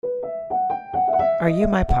Are you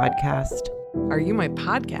my podcast? Are you my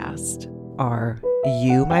podcast? Are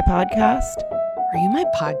you my podcast? Are you my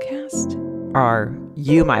podcast? Are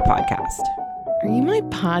you my podcast? Are you my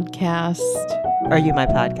podcast? Are you my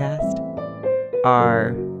podcast?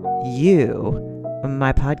 Are you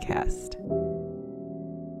my podcast?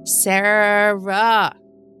 Sarah.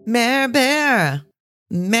 Bear.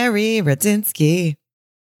 Mary Radinsky.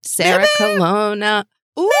 Sarah Colonna.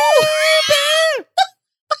 Ooh.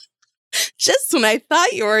 Just when I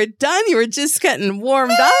thought you were done, you were just getting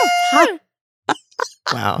warmed up.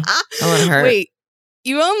 Wow. I want to hurt. Wait,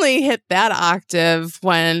 you only hit that octave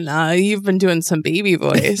when you've been doing some baby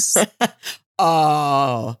voice.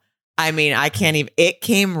 Oh, I mean, I can't even. It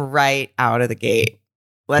came right out of the gate.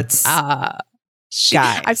 Let's. Guys.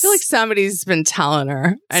 I feel like somebody's been telling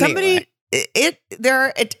her. Anyway.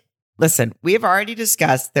 Listen, we have already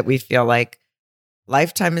discussed that we feel like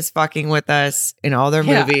Lifetime is fucking with us in all their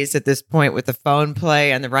movies at this point with the phone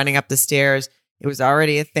play and the running up the stairs. It was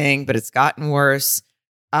already a thing, but it's gotten worse.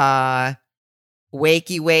 Wakey.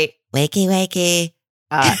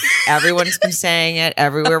 Everyone's been saying it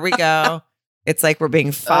everywhere we go. It's like we're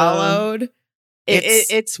being followed.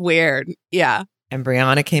 It's weird. Yeah. And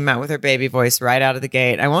Brianna came out with her baby voice right out of the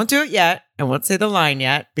gate. I won't do it yet. I won't say the line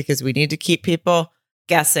yet because we need to keep people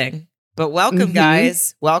guessing. But welcome,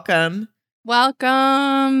 guys.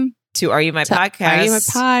 Welcome to Are You My Podcast? Are You My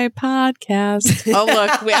Podcast? Oh, look.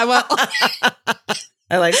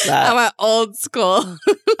 I like that. I went old school.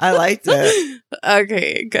 I liked it.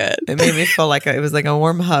 Okay, good. It made me feel like it was like a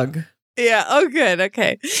warm hug. Yeah. Oh, good.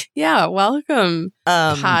 Okay. Yeah. Welcome,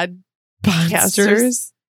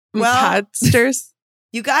 podcasters. Well, podsters.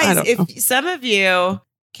 You guys, if some of you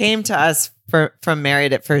came to us from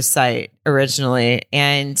Married at First Sight originally,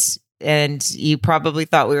 and you probably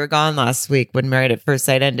thought we were gone last week when Married at First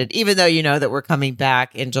Sight ended, even though you know that we're coming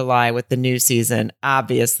back in July with the new season,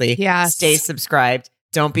 obviously. Yes. Stay subscribed.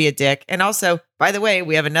 Don't be a dick. And also, by the way,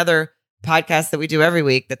 we have another podcast that we do every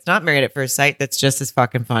week that's not Married at First Sight that's just as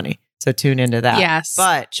fucking funny. So tune into that. Yes.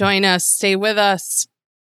 But join us. Stay with us.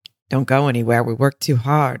 Don't go anywhere. We work too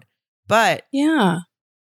hard. But yeah,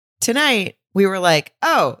 tonight we were like,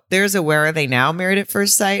 oh, there's a Where Are They Now Married at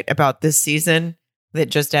First Sight about this season that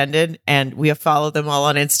just ended. And we have followed them all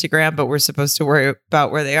on Instagram, but we're supposed to worry about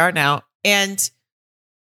where they are now. And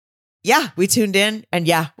yeah, we tuned in and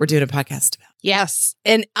yeah, we're doing a podcast about it. Yes.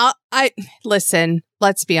 And I listen,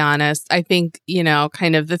 let's be honest. I think,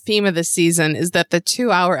 kind of the theme of the season is that the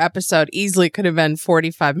 2-hour episode easily could have been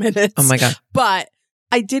 45 minutes. Oh my God. But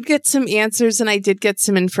I did get some answers and I did get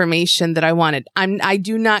some information that I wanted. I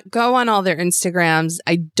do not go on all their Instagrams.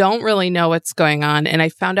 I don't really know what's going on. And I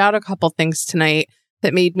found out a couple things tonight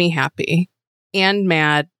that made me happy and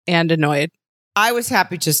mad and annoyed. I was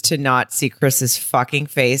happy just to not see Chris's fucking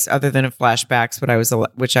face other than in flashbacks,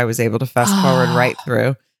 which I was able to fast forward right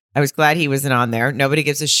through. I was glad he wasn't on there. Nobody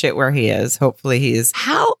gives a shit where he is. Hopefully he is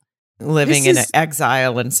living in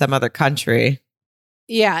exile in some other country.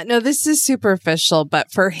 Yeah, no, this is superficial,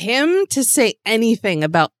 but for him to say anything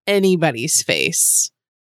about anybody's face.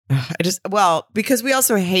 Because we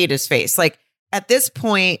also hate his face. Like at this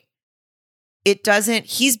point,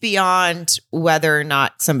 he's beyond whether or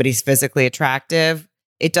not somebody's physically attractive.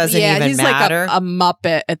 It doesn't even matter. He's like a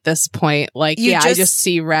Muppet at this point. Like, I just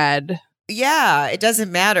see red. Yeah, it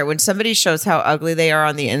doesn't matter. When somebody shows how ugly they are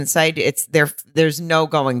on the inside, there's no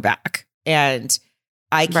going back. And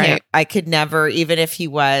I can't, right. I could never, even if he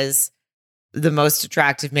was the most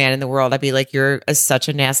attractive man in the world, I'd be like, you're such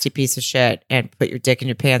a nasty piece of shit and put your dick in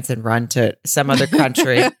your pants and run to some other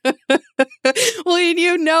country. Well,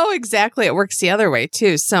 you know exactly. It works the other way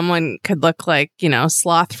too. Someone could look like,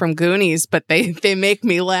 Sloth from Goonies, but they make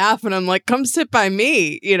me laugh and I'm like, come sit by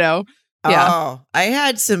me, Yeah. Oh, I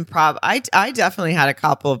had some I definitely had a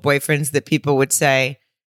couple of boyfriends that people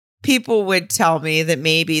would tell me that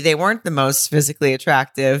maybe they weren't the most physically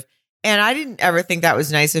attractive. And I didn't ever think that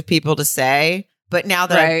was nice of people to say. But now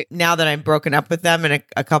that I'm broken up with them and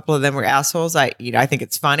a couple of them were assholes, I think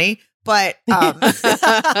it's funny. But well,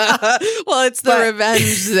 it's the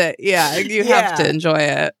revenge that you have to enjoy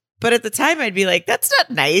it. But at the time I'd be like, that's not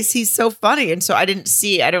nice. He's so funny. And so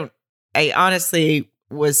I honestly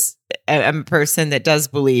I'm a person that does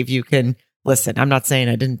believe you can listen. I'm not saying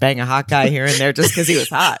I didn't bang a hot guy here and there just because he was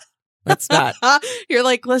hot. That's not. You're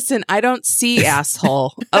like, listen, I don't see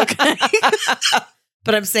asshole. Okay.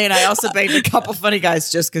 But I'm saying I also banged a couple funny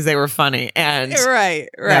guys just because they were funny. And right.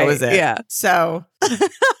 That was it. Yeah. So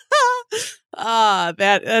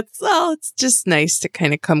it's just nice to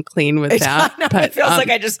kind of come clean with that. But it feels like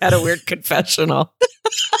I just had a weird confessional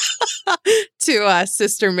to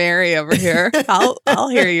Sister Mary over here. I'll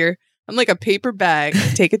hear I'm like a paper bag.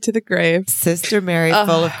 Take it to the grave. Sister Mary,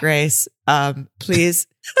 full of grace. Please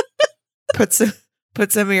put some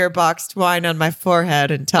of your boxed wine on my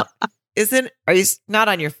forehead and tell. Are you not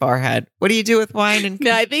on your forehead? What do you do with wine? And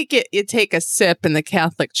no, I think you take a sip in the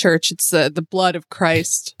Catholic Church. It's the blood of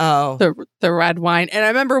Christ. Oh, the red wine. And I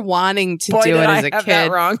remember wanting to do it as a kid.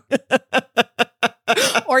 That wrong.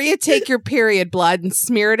 Or you take your period blood and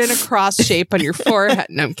smear it in a cross shape on your forehead.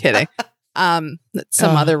 No, I'm kidding. That's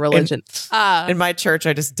some other religion. In my church,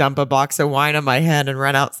 I just dump a box of wine on my head and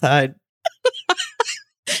run outside.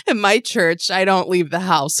 In my church, I don't leave the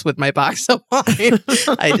house with my box of wine.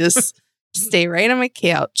 I just stay right on my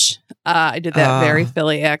couch. I did that very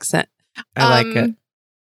Philly accent. I like it.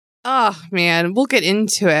 Oh, man. We'll get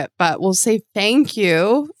into it, but we'll say thank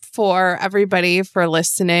you for everybody for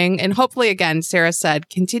listening. And hopefully, again, Sarah said,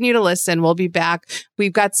 continue to listen. We'll be back.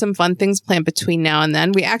 We've got some fun things planned between now and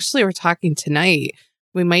then. We actually were talking tonight.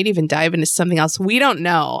 We might even dive into something else. We don't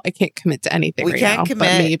know. I can't commit to anything right now, but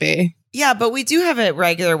maybe. Yeah, but we do have a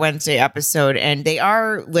regular Wednesday episode, and they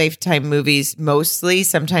are Lifetime movies mostly.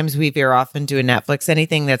 Sometimes we veer off and do a Netflix,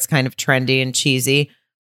 anything that's kind of trendy and cheesy.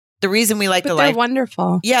 The reason we like they're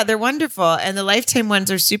wonderful. Yeah, they're wonderful. And the Lifetime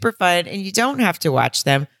ones are super fun, and you don't have to watch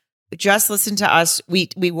them. Just listen to us. We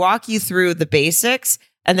walk you through the basics,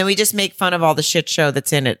 and then we just make fun of all the shit show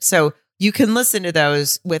that's in it. So you can listen to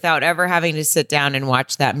those without ever having to sit down and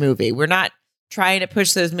watch that movie. We're not trying to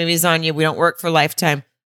push those movies on you. We don't work for Lifetime.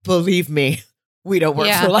 Believe me, we don't work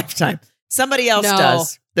for Lifetime. Somebody else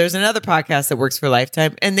does. There's another podcast that works for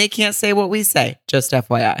Lifetime, and they can't say what we say. Just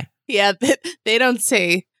FYI. Yeah, they don't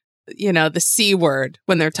say, the C word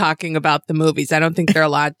when they're talking about the movies. I don't think they're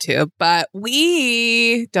allowed to, but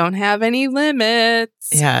we don't have any limits.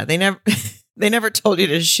 Yeah, they never told you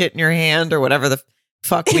to shit in your hand or whatever the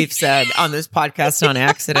fuck we've said on this podcast on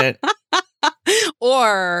accident.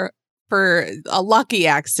 Or for a lucky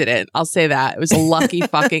accident. I'll say that. It was a lucky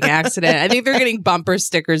fucking accident. I think they're getting bumper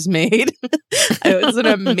stickers made. It was an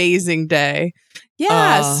amazing day.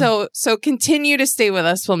 Yeah. So continue to stay with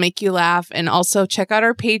us. We'll make you laugh. And also check out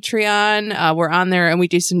our Patreon. We're on there and we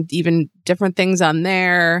do some even different things on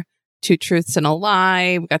there. 2 Truths and a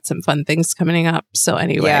Lie. We've got some fun things coming up. So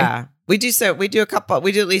anyway. Yeah. We do at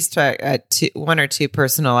least 1 or 2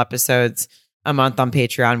 personal episodes a month on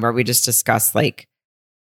Patreon where we just discuss like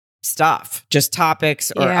stuff, just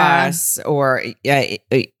topics or us or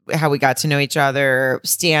how we got to know each other,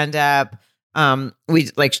 stand up. We,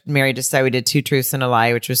 like Mary just said, we did 2 Truths and a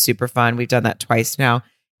Lie, which was super fun. We've done that twice now.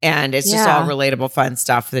 And it's just all relatable, fun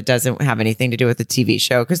stuff that doesn't have anything to do with the TV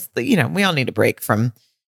show. Because, we all need a break from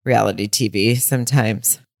reality TV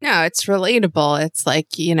sometimes. No, it's relatable. It's like,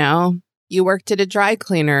 you worked at a dry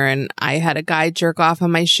cleaner and I had a guy jerk off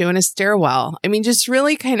on my shoe in a stairwell. I mean, just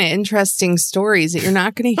really kind of interesting stories that you're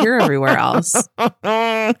not going to hear everywhere else.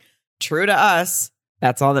 True to us.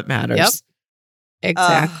 That's all that matters. Yep.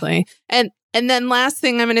 Exactly. And then last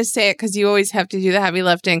thing, I'm going to say it because you always have to do the heavy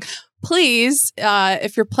lifting. Please,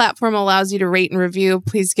 if your platform allows you to rate and review,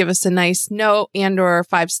 please give us a nice note and or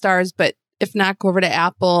 5 stars. But if not, go over to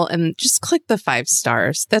Apple and just click the 5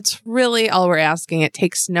 stars. That's really all we're asking. It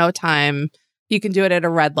takes no time. You can do it at a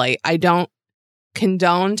red light. I don't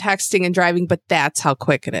condone texting and driving, but that's how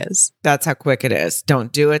quick it is. That's how quick it is.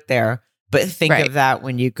 Don't do it there. But think of that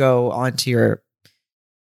when you go onto your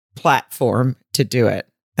platform to do it.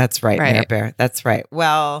 That's right, Mayor Bear. That's right.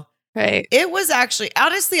 Well, it was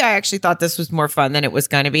honestly, I actually thought this was more fun than it was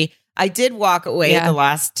going to be. I did walk away the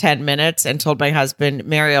last 10 minutes and told my husband,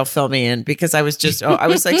 Mary will fill me in because I was just, I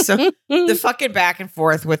was like, so the fucking back and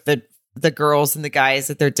forth with the girls and the guys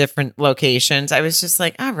at their different locations. I was just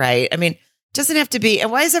like, all right. I mean, it doesn't have to be.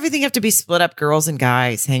 And why does everything have to be split up girls and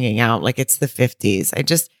guys hanging out like it's the 50s?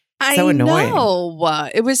 So annoying. Know.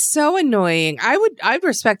 It was so annoying. I'd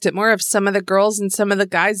respect it more if some of the girls and some of the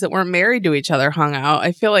guys that weren't married to each other hung out.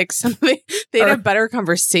 I feel like they'd have better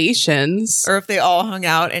conversations. Or if they all hung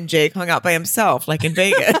out and Jake hung out by himself, like in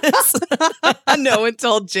Vegas. No one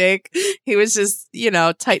told Jake. He was just,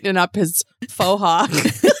 tightening up his faux hawk.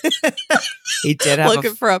 He did have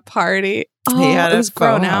looking for a party. Oh, he had it was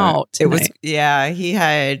grown out. It was, he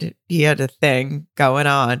had a thing going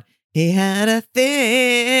on. He had a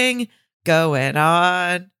thing going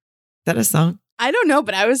on. Is that a song? I don't know,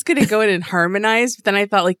 but I was going to go in and harmonize. But then I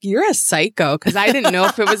thought, you're a psycho because I didn't know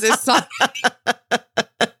if it was a song.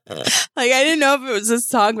 I didn't know if it was a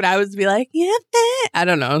song, but I would be like, yeah, I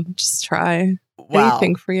don't know. Just try.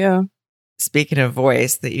 Anything for you. Speaking of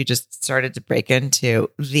voice that you just started to break into,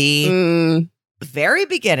 the very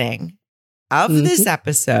beginning of this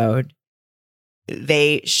episode,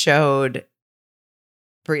 they showed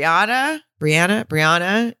Brianna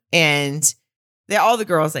Brianna, and all the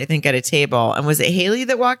girls, I think, at a table. And was it Haley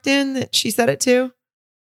that walked in that she said it to?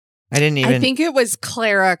 I think it was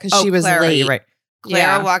Clara because she was Clara, late. You're right.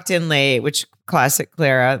 Clara walked in late, which classic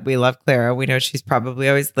Clara. We love Clara. We know she's probably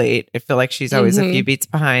always late. I feel like she's always a few beats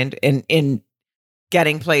behind in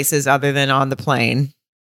getting places other than on the plane.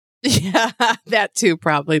 Yeah, that too,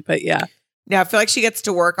 probably. But yeah. Now I feel like she gets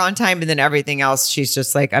to work on time, and then everything else, she's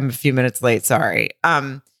just like, I'm a few minutes late. Sorry.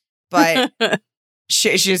 But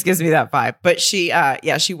she just gives me that vibe. But she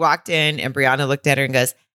walked in, and Brianna looked at her and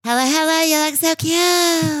goes, "Hello, you look so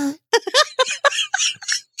cute."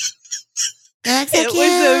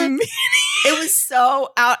 It was so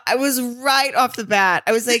out. I was right off the bat.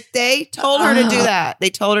 I was like, they told her to do that. They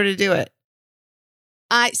told her to do it.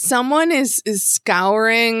 Someone is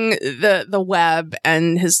scouring the web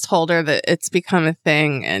and has told her that it's become a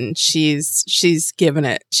thing, and she's given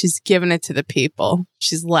it. She's given it to the people.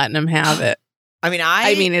 She's letting them have it. I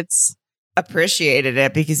mean, it's appreciated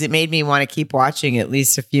it because it made me want to keep watching at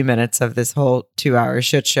least a few minutes of this whole 2-hour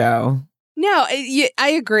shit show. No,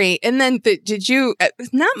 I agree. And then did you?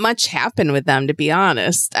 Not much happened with them, to be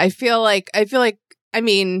honest. I feel like. I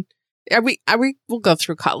mean. Are we? We'll go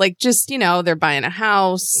through, like, just, they're buying a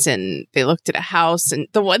house and they looked at a house. And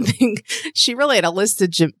the one thing, she really had a list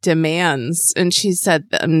of demands. And she said,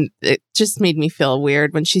 it just made me feel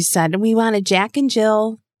weird when she said, we want a Jack and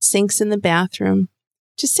Jill sinks in the bathroom.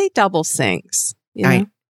 Just say double sinks. I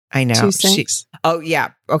know. 2 sinks. Yeah.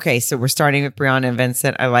 Okay. So we're starting with Brianna and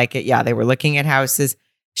Vincent. I like it. Yeah. They were looking at houses.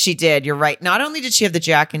 She did. You're right. Not only did she have the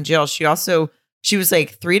Jack and Jill, she was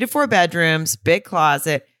like 3 to 4 bedrooms, big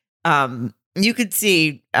closet. You could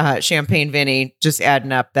see Champagne Vinny just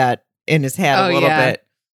adding up that in his head a little bit.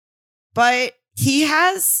 But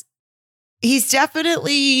he's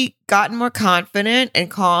definitely gotten more confident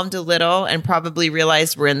and calmed a little and probably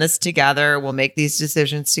realized we're in this together. We'll make these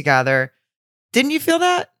decisions together. Didn't you feel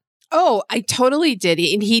that? Oh, I totally did.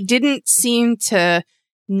 And he didn't seem to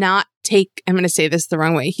not take, I'm going to say this the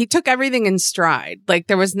wrong way. He took everything in stride. Like,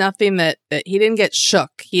 there was nothing that he didn't get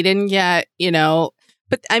shook. He didn't get,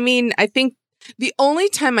 But I mean, I think the only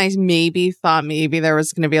time I maybe thought there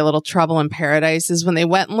was going to be a little trouble in paradise is when they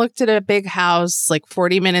went and looked at a big house, like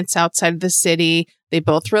 40 minutes outside of the city. They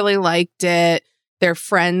both really liked it. Their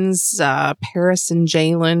friends, Paris and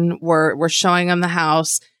Jalen, were showing them the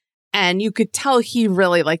house. And you could tell he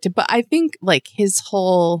really liked it. But I think, like, his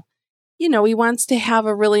whole, he wants to have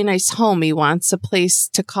a really nice home. He wants a place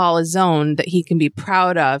to call his own that he can be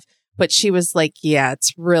proud of. But she was like, yeah,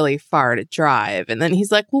 it's really far to drive. And then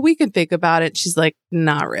he's like, well, we could think about it. She's like,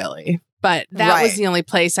 not really. But that was the only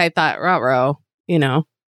place I thought, ruh-roh,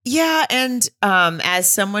 Yeah. And as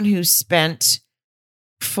someone who spent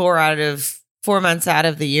 4 months out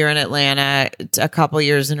of the year in Atlanta a couple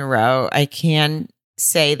years in a row, I can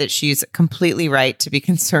say that she's completely right to be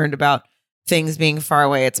concerned about things being far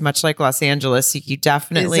away. It's much like Los Angeles. You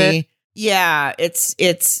definitely,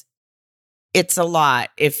 it's a lot.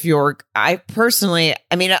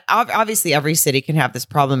 Obviously every city can have this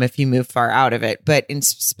problem if you move far out of it, but in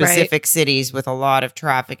specific cities with a lot of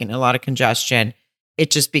traffic and a lot of congestion, it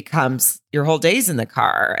just becomes your whole day's in the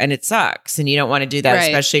car and it sucks. And you don't want to do that,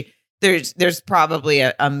 especially there's probably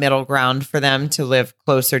a middle ground for them to live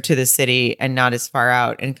closer to the city and not as far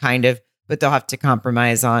out and but they'll have to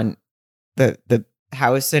compromise on the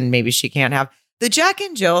house, and maybe she can't have the Jack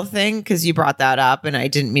and Jill thing, because you brought that up and I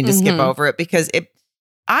didn't mean to skip over it because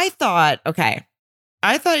I thought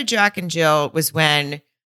a Jack and Jill was when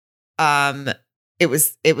it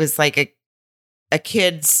was like a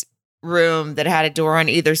kid's room that had a door on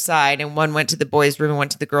either side, and one went to the boys' room and went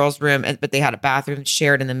to the girls' room, but they had a bathroom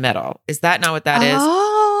shared in the middle. Is that not what that is?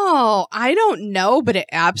 Oh, I don't know, but it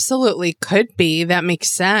absolutely could be. That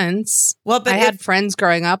makes sense. Well, but I had friends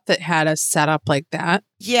growing up that had a setup like that.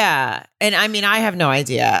 Yeah. And I mean, I have no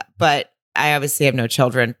idea, but I obviously have no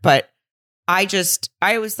children, but I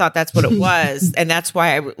always thought that's what it was. And that's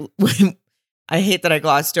why I hate that I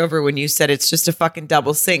glossed over when you said it's just a fucking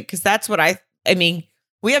double sink. Cause that's what I mean,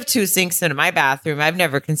 we have 2 sinks in my bathroom. I've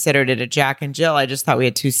never considered it a Jack and Jill. I just thought we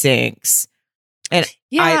had 2 sinks. And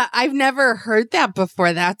I've never heard that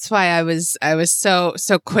before. That's why I was so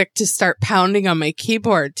quick to start pounding on my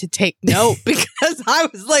keyboard to take note, because I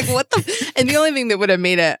was like, what the? And the only thing that would have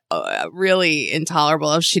made it really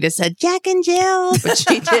intolerable if she'd have said Jack and Jill, but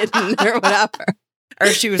she didn't, or whatever. Or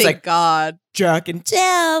she was like, God, Jack and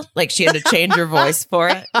Jill. Like she had to change her voice for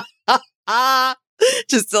it.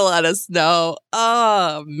 Just to let us know.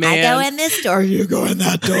 Oh, man. I go in this door. You go in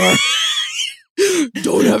that door.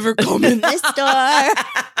 Don't ever come in this door.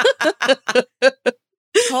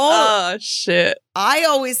 Oh, shit. I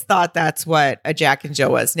always thought that's what a Jack and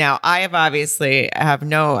Jill was. Now, I've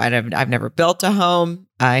never built a home.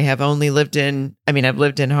 I've lived in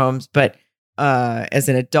homes, but as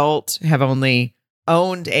an adult have only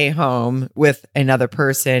owned a home with another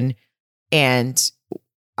person. And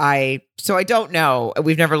I don't know.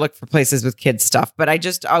 We've never looked for places with kids stuff, but I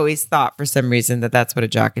just always thought for some reason that that's what a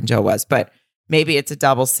Jack and Jill was. But maybe it's a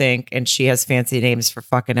double sink and she has fancy names for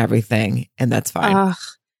fucking everything, and that's fine.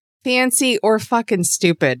 Fancy or fucking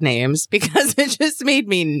stupid names, because it made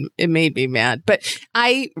me mad. But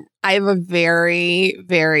I have a very,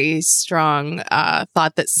 very strong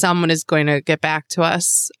thought that someone is going to get back to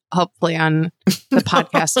us, hopefully on the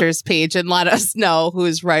podcasters page, and let us know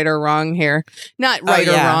who's right or wrong here. Not right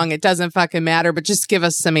or wrong. It doesn't fucking matter, but just give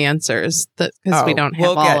us some answers because we don't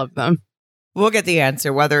have all of them. We'll get the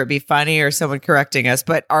answer, whether it be funny or someone correcting us.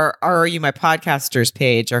 But our Are You My Podcasters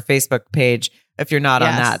page, our Facebook page, if you're not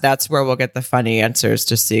on that, that's where we'll get the funny answers,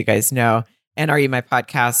 just so you guys know. And Are You My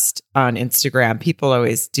Podcast on Instagram, people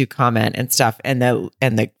always do comment and stuff. And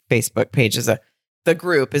the Facebook page the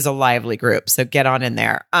group is a lively group. So get on in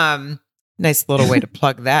there. Nice little way to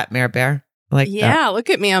plug that, Mayor Bear. That. Look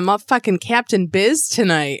at me. I'm a fucking Captain Biz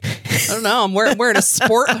tonight. I don't know. I'm wearing a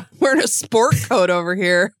sport coat over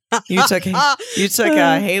here. You took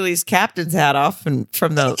Haley's captain's hat off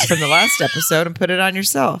from the last episode and put it on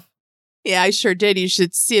yourself. Yeah, I sure did. You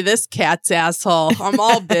should see this cat's asshole. I'm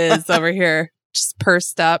all biz over here, just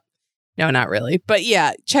pursed up. No, not really. But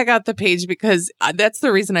yeah, check out the page, because that's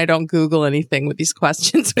the reason I don't Google anything with these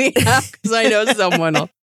questions we have, because I know someone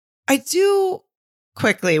will. I do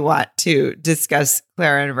quickly want to discuss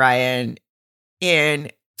Clara and Ryan.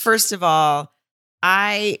 First of all,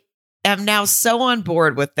 I am now so on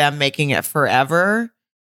board with them making it forever.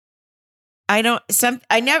 I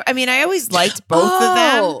always liked both of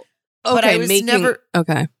them. But I was never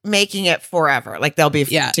making it forever. Like they'll be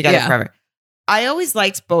together forever. I always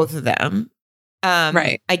liked both of them.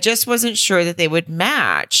 Right. I just wasn't sure that they would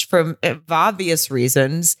match for obvious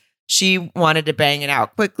reasons. She wanted to bang it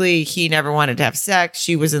out quickly. He never wanted to have sex.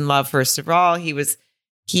 She was in love first of all. He was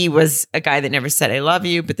a guy that never said "I love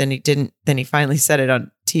you," but then he didn't. Then he finally said it on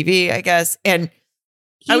TV, I guess. And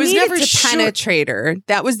I was never penetrate her.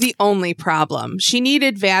 That was the only problem. She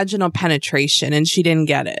needed vaginal penetration, and she didn't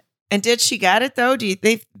get it. And did she get it though?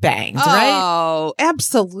 They banged, right? Oh,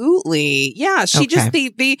 absolutely. Yeah. She just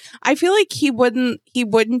I feel like he wouldn't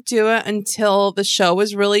do it until the show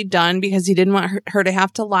was really done, because he didn't want her to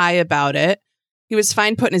have to lie about it. He was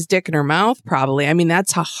fine putting his dick in her mouth, probably. I mean,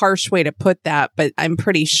 that's a harsh way to put that, but I'm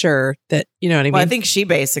pretty sure that, you know what I mean? Well, I think she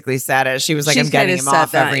basically said it. She was like, I'm getting him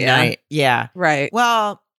off every night. Yeah. Right.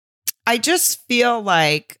 Well, I just feel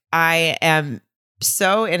like I am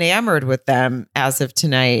so enamored with them as of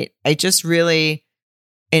tonight. I just really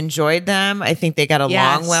enjoyed them. I think they got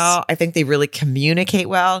along well. I think they really communicate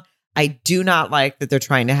well. I do not like that they're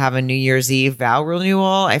trying to have a New Year's Eve vow renewal.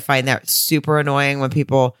 I find that super annoying when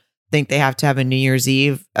people think they have to have a New Year's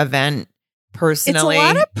Eve event. Personally, it's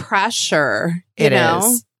a lot of pressure. You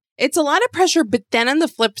know? It's a lot of pressure. But then on the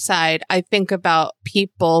flip side, I think about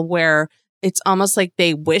people where it's almost like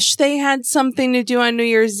they wish they had something to do on New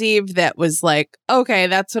Year's Eve that was like, okay,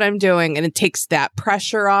 that's what I'm doing. And it takes that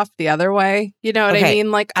pressure off the other way. You know what I mean?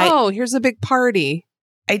 Like, here's a big party.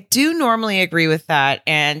 I do normally agree with that.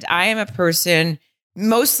 And I am a person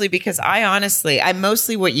mostly because I'm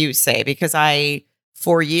mostly what you say, because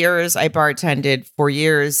for years, I bartended. For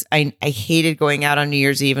years, I hated going out on New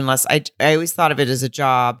Year's Eve unless I always thought of it as a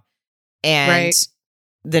job. And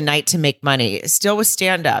the night to make money. Still with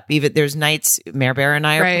stand up. Even there's nights Mayor Bear and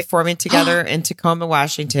I are performing together in Tacoma,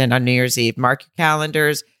 Washington on New Year's Eve. Mark your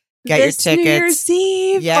calendars. Get your tickets. New Year's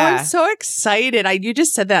Eve. Yeah. Oh, I'm so excited. You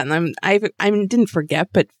just said that, and I didn't forget,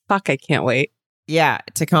 but fuck, I can't wait. Yeah,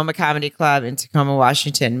 Tacoma Comedy Club in Tacoma,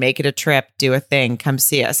 Washington. Make it a trip. Do a thing. Come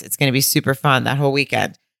see us. It's going to be super fun that whole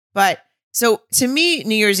weekend. But so to me,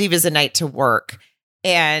 New Year's Eve is a night to work,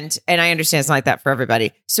 and I understand it's not like that for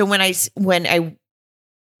everybody. So when I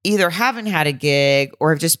either haven't had a gig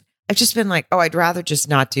or I've just been like, oh, I'd rather just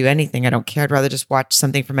not do anything. I don't care. I'd rather just watch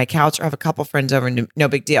something from my couch or have a couple friends over. No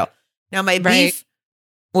big deal. Now, my beef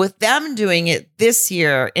with them doing it this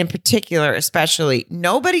year in particular, especially,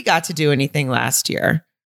 nobody got to do anything last year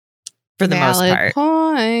for the most part.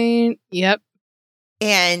 Point. Yep.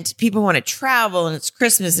 And people want to travel, and it's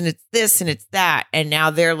Christmas, and it's this and it's that. And now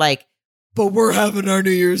they're like, but we're having our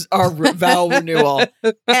vow renewal.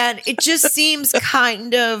 And it just seems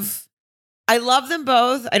kind of, I love them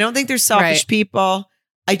both. I don't think they're selfish people.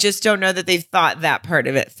 I just don't know that they've thought that part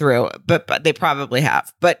of it through, but they probably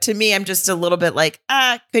have. But to me, I'm just a little bit like,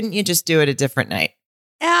 couldn't you just do it a different night?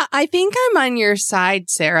 Yeah, I think I'm on your side,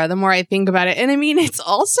 Sarah, the more I think about it. And I mean, it's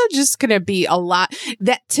also just going to be a lot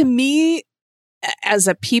that to me, as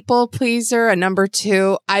a people pleaser, a number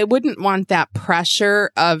two, I wouldn't want that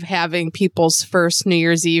pressure of having people's first New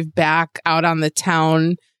Year's Eve back out on the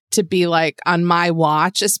town to be like on my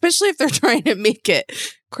watch, especially if they're trying to make it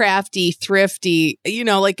crafty, thrifty. You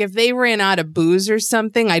know, like if they ran out of booze or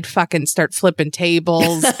something, I'd fucking start flipping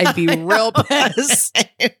tables. I'd be real pissed.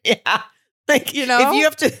 Yeah. Like, you know, if you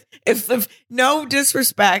have to, if no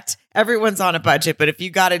disrespect, everyone's on a budget, but if you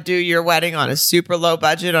got to do your wedding on a super low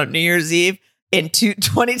budget on New Year's Eve in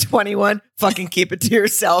 2021, fucking keep it to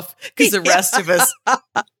yourself because the rest of us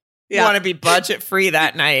want to be budget free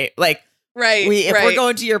that night. Like, right. If we're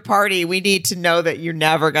going to your party, we need to know that you're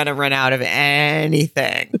never going to run out of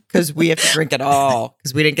anything because we have to drink it all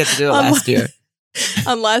because we didn't get to do it last year.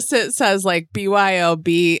 Unless it says like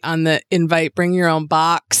BYOB on the invite, bring your own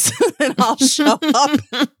box, and I'll show up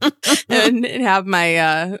and have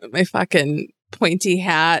my my fucking pointy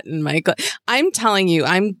hat and my. I'm telling you,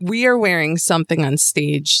 we are wearing something on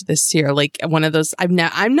stage this year, like one of those. I'm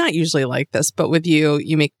not usually like this, but with you,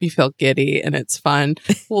 you make me feel giddy and it's fun.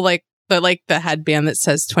 Well, like the headband that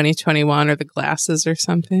says 2021 or the glasses or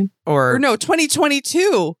something, or no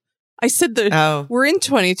 2022. I said we're in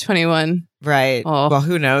 2021. Right. Oh, well,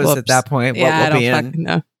 who knows at that point what we'll be in.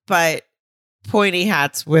 Know. But pointy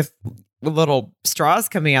hats with little straws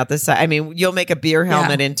coming out the side. I mean, you'll make a beer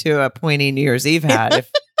helmet into a pointy New Year's Eve hat.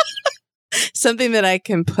 If something that I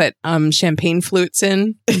can put champagne flutes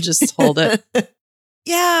in and just hold it.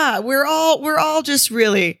 Yeah, we're all just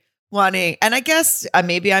really wanting. And I guess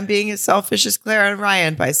maybe I'm being as selfish as Clara and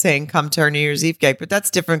Ryan by saying come to our New Year's Eve gig, but that's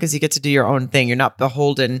different because you get to do your own thing. You're not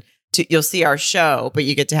beholden to, you'll see our show, but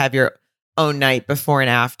you get to have your own night before and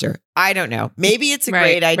after. I don't know. Maybe it's a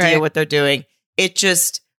great idea what they're doing. It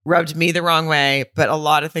just rubbed me the wrong way, but a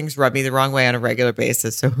lot of things rub me the wrong way on a regular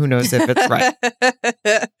basis. So who knows if it's right.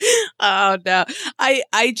 Oh no.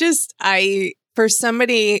 For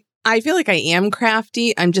somebody, I feel like I am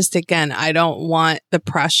crafty. I'm just, again, I don't want the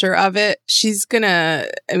pressure of it. It's going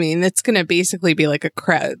to basically be like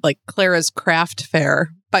like Clara's craft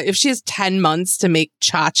fair. But if she has 10 months to make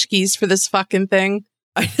tchotchkes for this fucking thing,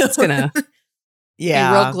 it's going to be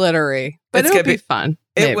real glittery. But it'll be fun.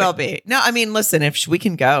 It will be. No, I mean, listen, if we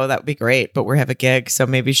can go, that would be great. But we have a gig, so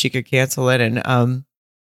maybe she could cancel it and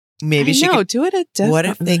maybe she could do it a different. What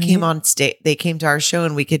if they came on stage? They came to our show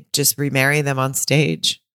and we could just remarry them on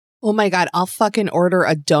stage. Oh my God, I'll fucking order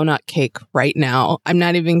a donut cake right now. I'm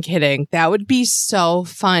not even kidding. That would be so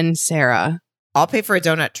fun, Sarah. I'll pay for a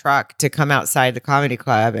donut truck to come outside the comedy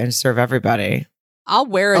club and serve everybody. I'll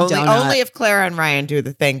wear a donut. Only if Clara and Ryan do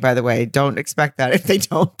the thing, by the way. Don't expect that if they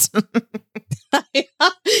don't.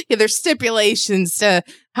 Yeah, there's stipulations to,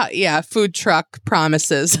 food truck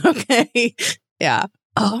promises. Okay. Yeah.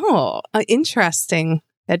 Oh, interesting.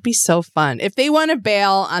 That'd be so fun. If they want to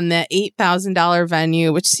bail on the $8,000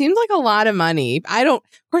 venue, which seems like a lot of money. I don't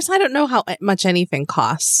know how much anything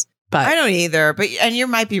costs. But I don't either. And you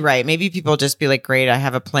might be right. Maybe people just be like, great, I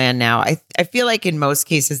have a plan now. I feel like in most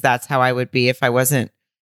cases, that's how I would be if I wasn't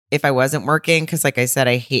working. Cause like I said,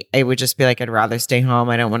 I would just be like, I'd rather stay home.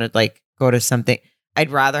 I don't want to like go to something.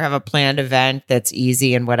 I'd rather have a planned event that's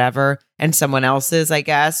easy and whatever and someone else's, I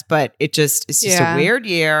guess. But it's just a weird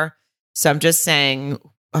year. So I'm just saying,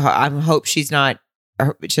 I hope she doesn't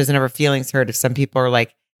have her feelings hurt if some people are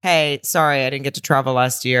like, hey, sorry, I didn't get to travel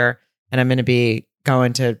last year and I'm going to be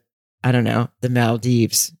going to, I don't know, the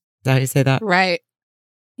Maldives. Is that how you say that? Right.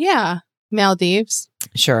 Yeah. Maldives.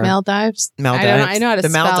 Sure. Maldives. I know how to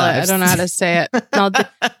spell it. I don't know how to say it.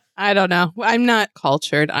 I don't know. I'm not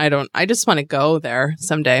cultured. I just want to go there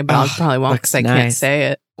someday, but I probably won't because I can't say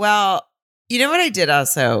it. Well, you know what I did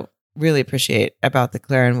also really appreciate about the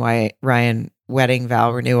Clara and Ryan wedding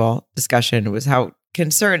vow renewal discussion was how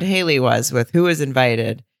concerned Haley was with who was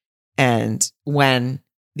invited and when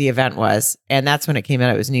the event was. And that's when it came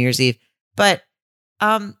out. It was New Year's Eve. But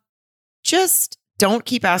just don't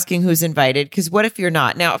keep asking who's invited, because what if you're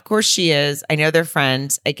not? Now, of course she is. I know they're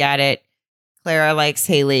friends. I get it. Clara likes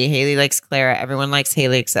Haley. Haley likes Clara. Everyone likes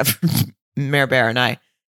Haley except for Mare Bear and I.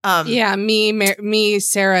 Me,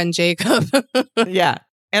 Sarah, and Jacob. Yeah.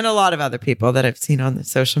 And a lot of other people that I've seen on the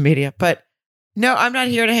social media. But no, I'm not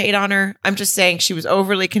here to hate on her. I'm just saying she was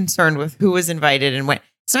overly concerned with who was invited and when.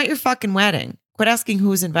 It's not your fucking wedding. Quit asking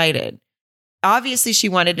who's invited. Obviously, she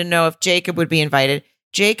wanted to know if Jacob would be invited.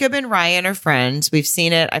 Jacob and Ryan are friends. We've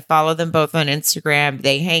seen it. I follow them both on Instagram.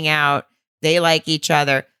 They hang out. They like each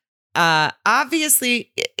other.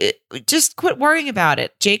 Obviously, just quit worrying about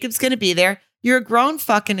it. Jacob's going to be there. You're a grown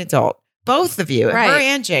fucking adult. Both of you, right. Her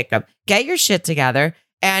and Jacob. Get your shit together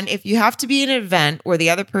And if you have to be in an event where the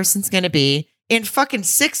other person's going to be in fucking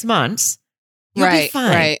 6 months, you'll be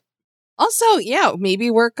fine. Right. Also, yeah,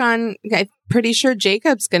 maybe work on, I'm pretty sure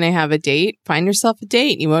Jacob's going to have a date. Find yourself a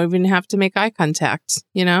date. You won't even have to make eye contact,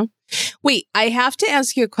 you know? Wait, I have to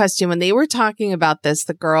ask you a question. When they were talking about this,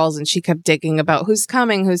 the girls, and she kept digging about who's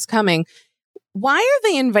coming. Why are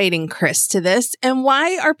they inviting Chris to this? And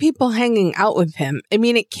why are people hanging out with him? I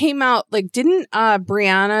mean, it came out like, didn't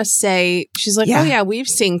Brianna say, she's like, oh yeah, we've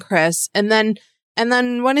seen Chris. And then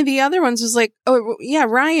one of the other ones was like, oh yeah,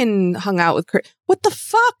 Ryan hung out with Chris. What the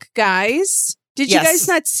fuck, guys? Did you guys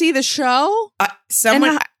not see the show? I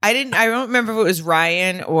don't remember if it was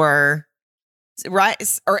Ryan or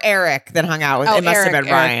Eric that hung out with. It must have been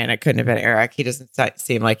Ryan. It couldn't have been Eric. He doesn't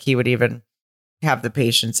seem like he would even have the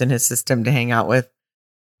patience in his system to hang out with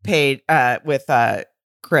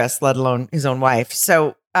Chris, let alone his own wife.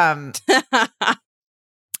 So I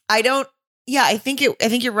think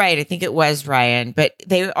you're right. I think it was Ryan, but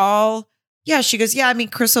they all, she goes, I mean,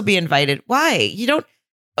 Chris will be invited. Why? You don't,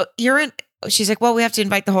 she's like, well, we have to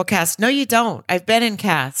invite the whole cast. No, you don't. I've been in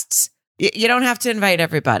casts. You don't have to invite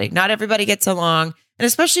everybody. Not everybody gets along. And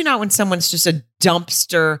especially not when someone's just a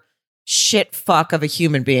dumpster shit fuck of a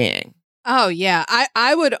human being. Oh, yeah.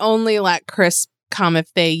 I would only let Chris come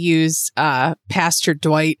if they use Pastor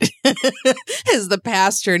Dwight as the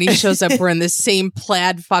pastor, and he shows up wearing the same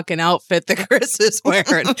plaid fucking outfit that Chris is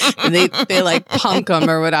wearing, and they like punk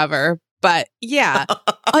him or whatever. But yeah,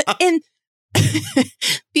 and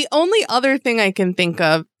the only other thing I can think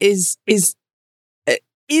of is it's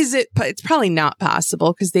probably not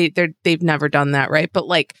possible because they've never done that, right? But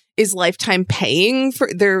like, is Lifetime paying for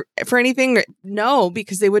anything? No,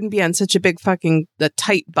 because they wouldn't be on such a big fucking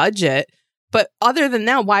tight budget. But other than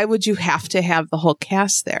that, why would you have to have the whole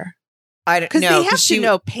cast there? I don't know. Because they have to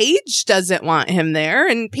know Paige doesn't want him there,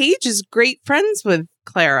 and Paige is great friends with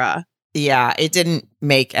Clara. Yeah, it didn't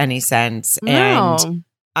make any sense. No. And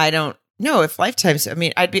I don't know if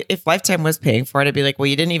if Lifetime was paying for it, I'd be like, well,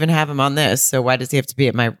 you didn't even have him on this, so why does he have to be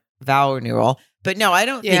at my vow renewal? But no, I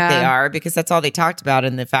don't think they are, because that's all they talked about,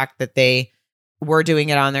 and the fact that they were doing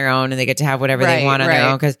it on their own and they get to have whatever they want on their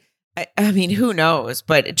own. Because I mean, who knows?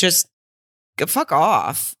 But it just fuck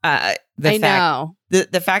off. The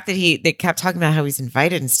fact that they kept talking about how he's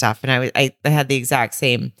invited and stuff, and I had the exact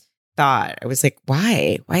same thought. I was like,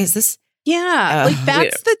 why is this? Yeah, like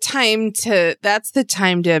that's the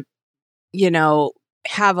time to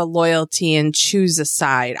have a loyalty and choose a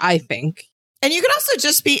side, I think. And you can also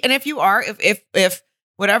just be, and if you are, if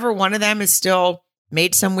whatever one of them is still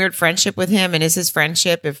made some weird friendship with him, and is his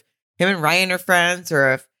friendship, if him and Ryan are friends,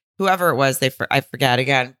 or if whoever it was, I forget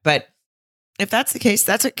again. But if that's the case,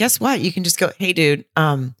 guess what? You can just go, hey, dude,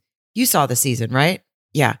 you saw the season, right?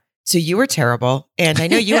 Yeah. So you were terrible. And I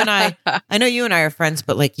know you and I are friends,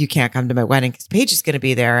 but like, you can't come to my wedding because Paige is going to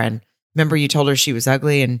be there. And remember, you told her she was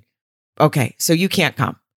ugly, and okay, so you can't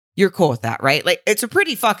come. You're cool with that, right? Like, it's a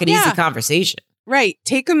pretty fucking easy conversation. Right.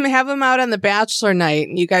 Have them out on the bachelor night,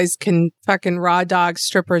 and you guys can fucking raw dog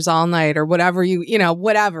strippers all night or whatever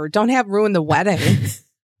whatever. Don't ruin the wedding.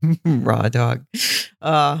 Raw dog.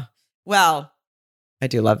 Well, I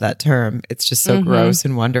do love that term. It's just so gross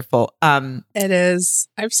and wonderful. It is.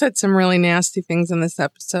 I've said some really nasty things in this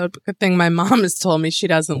episode, but good thing my mom has told me she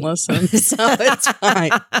doesn't listen, so it's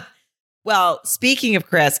fine. Well, speaking of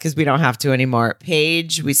Chris, because we don't have to anymore,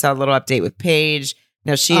 Paige, we saw a little update with Paige.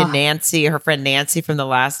 Now, she and Nancy, her friend Nancy from the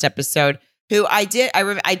last episode, who I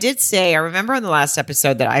remember on the last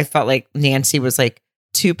episode that I felt like Nancy was like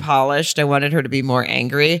too polished. I wanted her to be more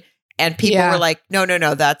angry. And people were like, no,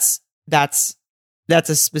 that's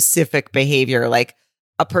a specific behavior, like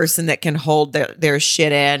a person that can hold their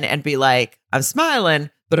shit in and be like, I'm smiling,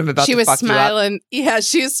 but I'm about to fuck you up. She was smiling. Yeah,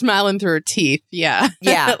 she was smiling through her teeth. Yeah.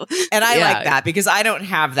 Yeah. And I like that because I don't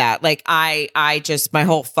have that. Like I just, my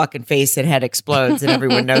whole fucking face and head explodes and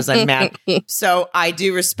everyone knows I'm mad. So I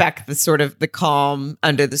do respect the sort of the calm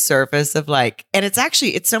under the surface of like, and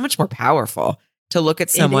it's so much more powerful to look at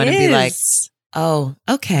someone and be like, oh,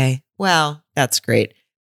 okay, well, that's great.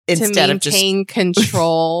 Instead to maintain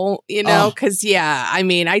control, because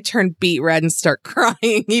I turn beet red and start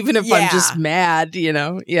crying, even if I'm just mad,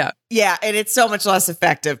 Yeah. And it's so much less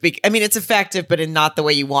effective. It's effective, but in not the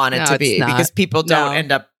way you want it to be, because people don't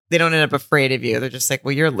end up afraid of you. They're just like,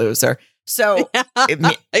 well, you're a loser. So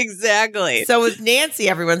exactly. So with Nancy,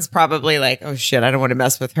 everyone's probably like, oh shit, I don't want to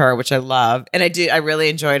mess with her, which I love. And I really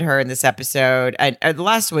enjoyed her in this episode. And the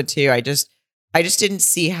last one too, I just didn't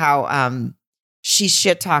see how, she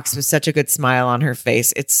shit talks with such a good smile on her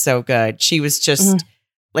face. It's so good. She was just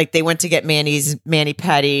like, they went to get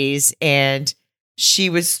mani-pedis, and she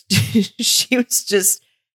was just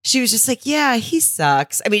she was just like, yeah, he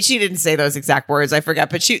sucks. I mean, she didn't say those exact words. I forgot,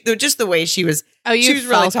 but just the way she was, she was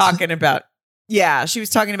really talking about, she was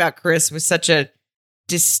talking about Chris with such a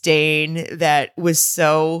disdain that was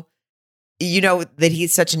so, that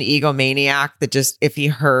he's such an egomaniac that just, if he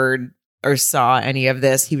heard or saw any of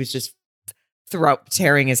this, he was just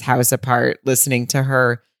tearing his house apart, listening to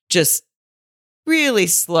her just really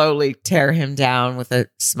slowly tear him down with a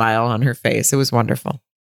smile on her face. It was wonderful.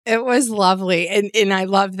 It was lovely. And I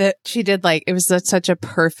love that she did it was such a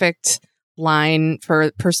perfect line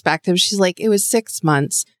for perspective. She's like, it was 6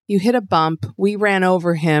 months. You hit a bump. We ran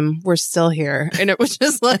over him. We're still here. And it was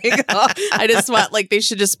just I just want they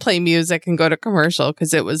should just play music and go to commercial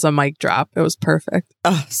because it was a mic drop. It was perfect.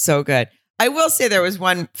 Oh, so good. I will say there was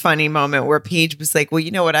one funny moment where Paige was like, well, you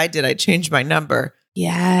know what I did? I changed my number.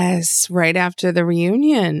 Yes. Right after the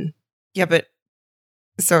reunion. Yeah, but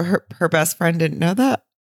so her best friend didn't know that?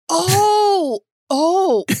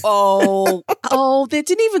 That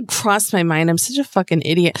didn't even cross my mind. I'm such a fucking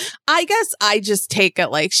idiot. I guess I just take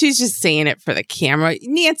it she's just saying it for the camera.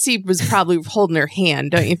 Nancy was probably holding her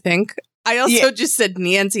hand, don't you think? I also just said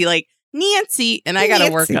Nancy, Nancy, and I got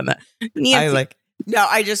to work on that. Nancy. No,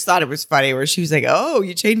 I just thought it was funny where she was like, oh,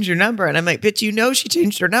 you changed your number. And I'm like, but she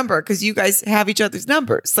changed her number because you guys have each other's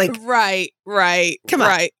numbers. Right. Come on.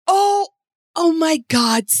 Right. Oh my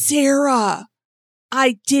God, Sarah.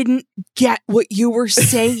 I didn't get what you were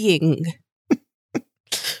saying.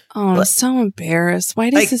 I'm so embarrassed.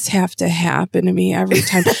 Why does this have to happen to me every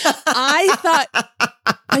time? I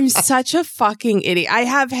thought I'm such a fucking idiot.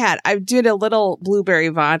 I did a little blueberry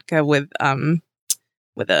vodka with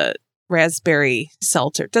a raspberry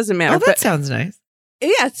seltzer. Doesn't matter. Oh, that sounds nice.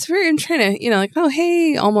 Yeah, it's very, I'm trying to, oh,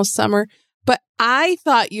 hey, almost summer. But I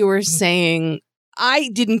thought you were saying, I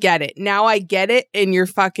didn't get it. Now I get it. And you're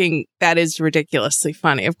that is ridiculously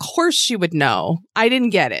funny. Of course she would know. I didn't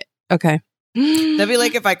get it. Okay. That'd be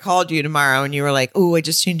like if I called you tomorrow and you were like, oh, I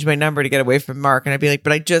just changed my number to get away from Mark. And I'd be like,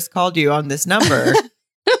 but I just called you on this number.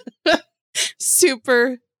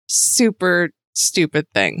 Super, super stupid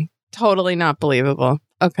thing. Totally not believable.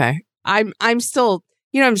 Okay. I'm still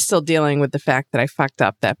dealing with the fact that I fucked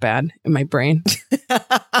up that bad in my brain.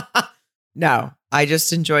 No, I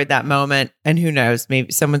just enjoyed that moment. And who knows,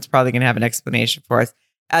 maybe someone's probably going to have an explanation for us.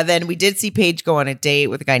 Then we did see Paige go on a date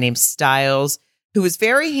with a guy named Styles, who was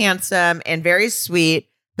very handsome and very sweet,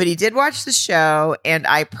 but he did watch the show. And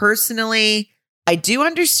I do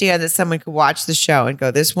understand that someone could watch the show and go,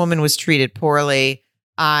 this woman was treated poorly.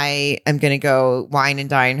 I am going to go wine and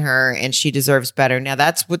dine her and she deserves better. Now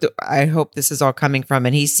that's what I hope this is all coming from.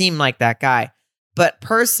 And he seemed like that guy. But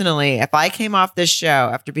personally, if I came off this show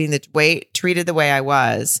after being treated the way I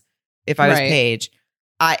was, if I was Paige,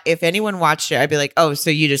 if anyone watched it, I'd be like, oh, so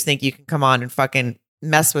you just think you can come on and fucking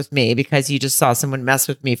mess with me because you just saw someone mess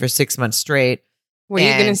with me for 6 months straight. Were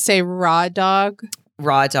you going to say raw dog?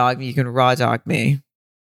 Raw dog. You can raw dog me.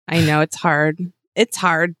 I know it's hard. It's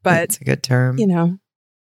hard, but it's a good term.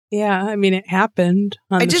 Yeah, I mean, it happened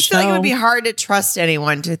on I just feel like it would be hard to trust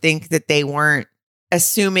anyone to think that they weren't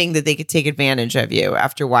assuming that they could take advantage of you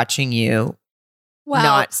after watching you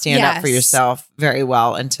not stand up for yourself very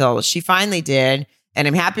well until she finally did. And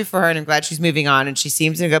I'm happy for her and I'm glad she's moving on and she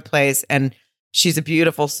seems in a good place and she's a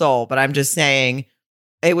beautiful soul. But I'm just saying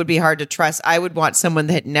it would be hard to trust. I would want someone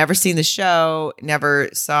that had never seen the show, never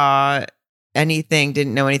saw anything,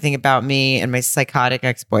 didn't know anything about me and my psychotic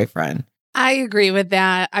ex-boyfriend. I agree with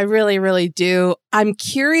that. I really, really do. I'm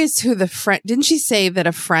curious who the friend, didn't she say that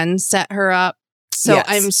a friend set her up? So yes.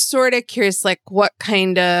 I'm sort of curious, what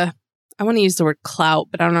kind of, I want to use the word clout,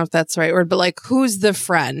 but I don't know if that's the right word, but who's the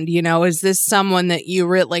friend? Is this someone that you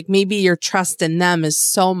maybe your trust in them is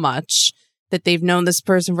so much that they've known this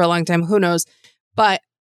person for a long time? Who knows? But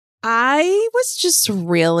I was just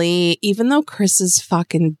really, even though Chris's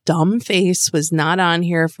fucking dumb face was not on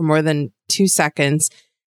here for more than 2 seconds,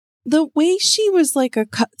 the way she was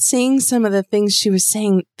saying some of the things she was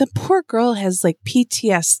saying, the poor girl has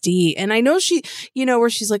PTSD. And I know she,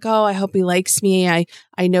 where she's like, oh, I hope he likes me. I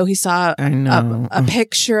know he saw a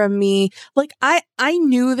picture of me. I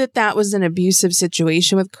knew that was an abusive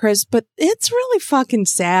situation with Chris, but it's really fucking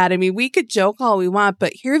sad. I mean, we could joke all we want,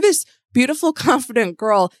 but here this beautiful, confident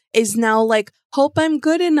girl is now hope I'm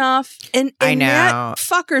good enough. And I know that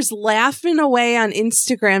fucker's laughing away on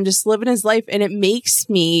Instagram, just living his life. And it makes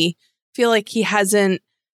me feel like he hasn't,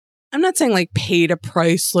 I'm not saying paid a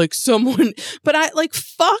price like someone, but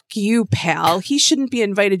fuck you, pal. He shouldn't be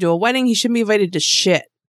invited to a wedding. He shouldn't be invited to shit.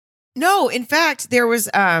 No, in fact, there was,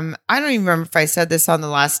 I don't even remember if I said this on the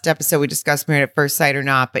last episode we discussed Married at First Sight or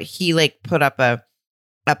not, but he put up a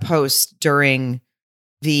post during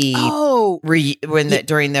the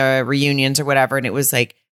during the reunions or whatever, and it was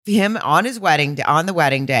like him on the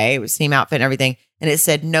wedding day. It was same outfit and everything, and it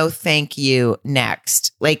said "No, thank you"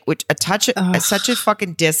 next. Like, which such a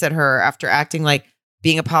fucking diss at her after acting like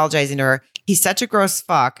apologizing to her. He's such a gross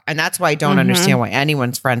fuck, and that's why I don't understand why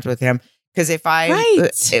anyone's friends with him. Because if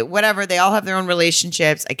whatever, they all have their own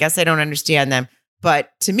relationships. I guess I don't understand them.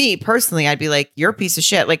 But to me personally, I'd be like, you're a piece of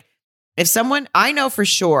shit. Like, if someone, I know for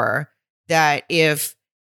sure that if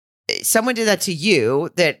someone did that to you,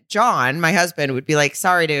 that John, my husband, would be like,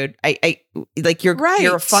 sorry, dude, I like, you're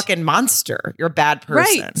a fucking monster. You're a bad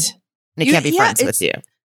person. Right. And I can't be friends with you.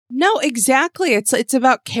 No, exactly. It's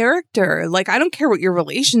about character. Like, I don't care what your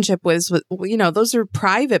relationship was with, those are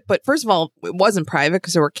private. But first of all, it wasn't private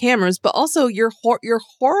because there were cameras, but also you're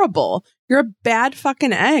horrible. You're a bad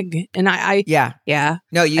fucking egg. And yeah.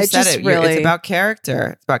 No, you said it. Really, it's about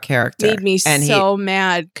character. It's about character. Made me so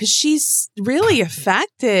mad because she's really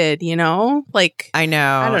affected, like, I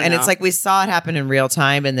know. And it's like, we saw it happen in real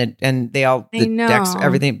time and they all,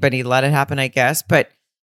 everything, but he let it happen, I guess. But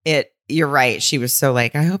you're right. She was so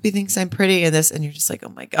like, I hope he thinks I'm pretty in this. And you're just like, oh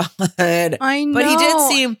my God. I know. But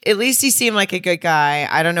at least he seemed like a good guy.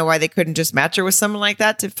 I don't know why they couldn't just match her with someone like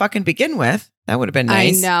that to fucking begin with. That would have been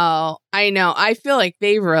nice. I know. I feel like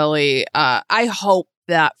they really, I hope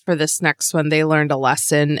that for this next one, they learned a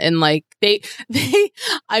lesson. And like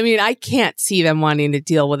I can't see them wanting to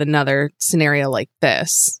deal with another scenario like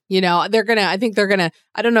this. I think they're going to,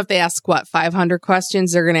 I don't know if they ask 500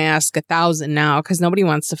 questions. They're going to ask 1,000 now because nobody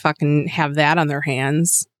wants to fucking have that on their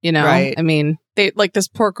hands. Right. I mean, this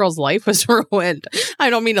poor girl's life was ruined. I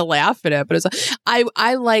don't mean to laugh at it, but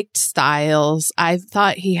I liked Styles. I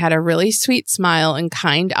thought he had a really sweet smile and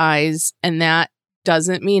kind eyes, and that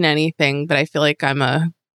doesn't mean anything, but I feel like I'm a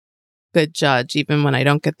good judge even when I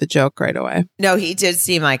don't get the joke right away. No, he did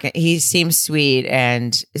seem like he seemed sweet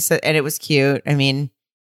and it was cute. I mean,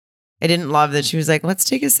 I didn't love that she was like, let's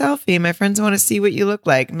take a selfie. My friends want to see what you look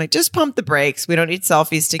like. I'm like, just pump the brakes. We don't need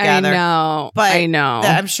selfies together. I know.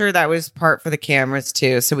 I'm sure that was part for the cameras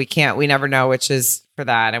too. So we never know which is for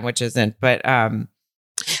that and which isn't. But I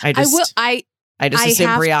just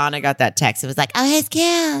assumed Brianna got that text. It was like, oh, he's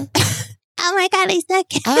cute. Oh my God, he's so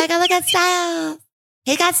cute. Oh my God, look at style.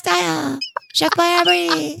 He got style. Chef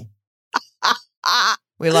Boyardee.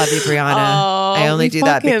 We love you, Brianna. Oh, I only do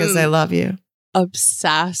that because I love you.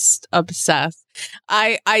 Obsessed.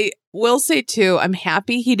 I will say too, I'm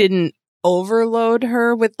happy he didn't overload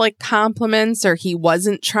her with like compliments, or he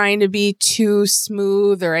wasn't trying to be too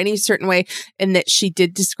smooth or any certain way, and that she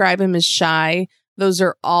did describe him as shy. Those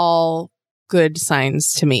are all good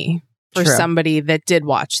signs to me for somebody that did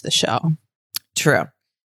watch the show. True.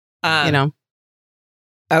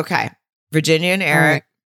 Okay. Virginia and Eric.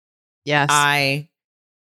 Yes.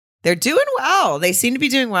 They're doing well. They seem to be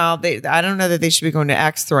doing well. I don't know that they should be going to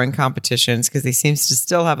axe throwing competitions because they seem to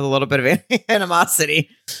still have a little bit of animosity.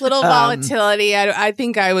 Little volatility. I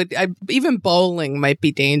think even bowling might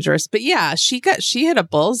be dangerous. But yeah, she hit a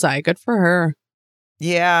bullseye. Good for her.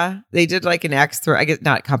 Yeah. They did like an axe throw. I guess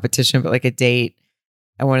not competition, but like a date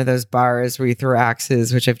at one of those bars where you throw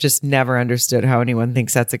axes, which I've just never understood how anyone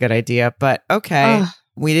thinks that's a good idea. But okay.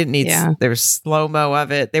 We didn't need, there was slow-mo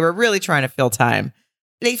of it. They were really trying to fill time.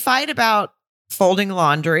 They fight about folding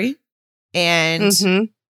laundry and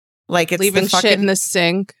like it's leaving the fucking, shit in the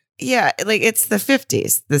sink. Yeah, like it's the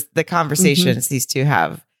 50s. The conversations these two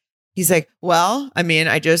have. He's like, well, I mean,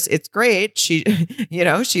 it's great. She,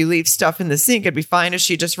 she leaves stuff in the sink. It'd be fine if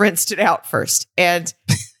she just rinsed it out first. And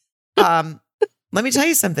let me tell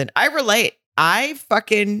you something. I relate. I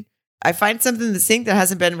find something in the sink that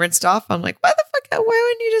hasn't been rinsed off. I'm like, why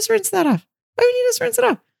wouldn't you just rinse that off? Why wouldn't you just rinse it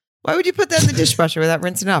off? Why would you put that in the dishwasher without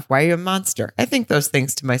rinsing it off? Why are you a monster? I think those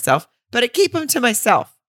things to myself, but I keep them to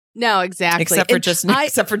myself. No, exactly. Except for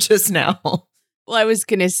just now. Well, I was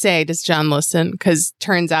going to say, does John listen? Because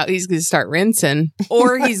turns out he's going to start rinsing,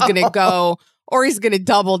 or he's going to go, or he's going to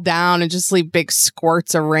double down and just leave big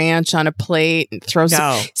squirts of ranch on a plate and throw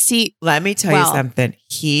some. See, let me tell you something.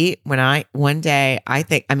 One day, I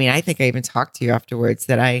think I even talked to you afterwards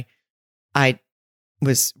that I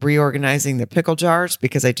was reorganizing the pickle jars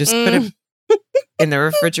because I just put them in the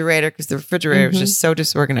refrigerator because the refrigerator was just so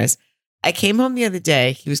disorganized. I came home the other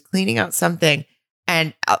day. He was cleaning out something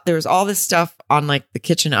and there was all this stuff on like the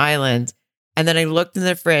kitchen island. And then I looked in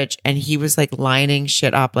the fridge and he was like lining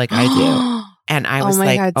shit up like I do. And I was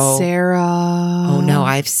God, Sarah. Oh no,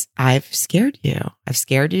 I've scared you. I've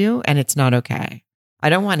scared you and it's not okay. I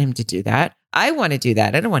don't want him to do that. I want to do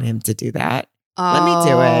that. I don't want him to do that. Let me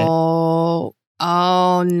do it.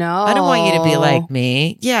 Oh, no. I don't want you to be like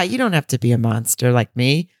me. Yeah, you don't have to be a monster like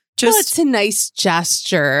me. Well, it's a nice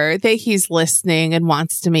gesture that he's listening and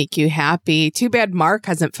wants to make you happy. Too bad Mark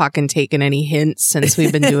hasn't fucking taken any hints since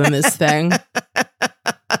we've been doing this thing.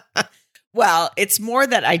 Well, it's more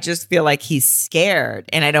that I just feel like he's scared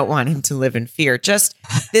and I don't want him to live in fear. Just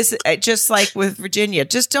like with Virginia,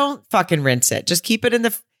 just don't fucking rinse it. Just keep it in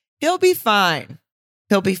he'll be fine.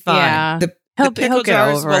 He'll be fine. Yeah. He'll get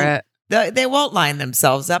over it. They won't line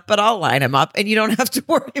themselves up, but I'll line them up and you don't have to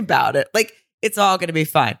worry about it. Like, it's all going to be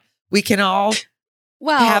fine. We can all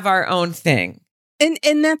have our own thing.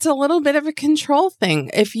 And that's a little bit of a control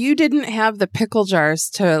thing. If you didn't have the pickle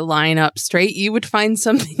jars to line up straight, you would find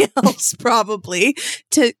something else probably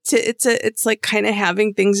it's like kind of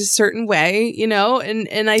having things a certain way, you know?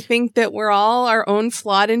 And I think that we're all our own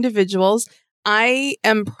flawed individuals. I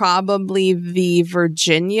am probably the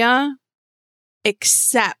Virginia,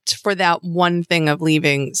 except for that one thing of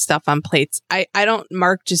leaving stuff on plates.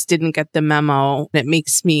 Mark just didn't get the memo. It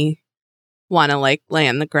makes me want to like lay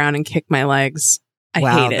on the ground and kick my legs. I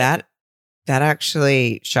hate it. That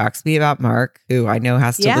actually shocks me about Mark, who I know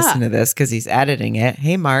has to listen to this because he's editing it.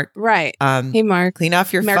 Hey, Mark. Right. Hey, Mark. Clean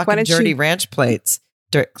off your fucking dirty ranch plates.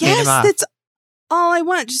 Clean them off. That's all I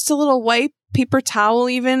want. Just a little wipe, paper towel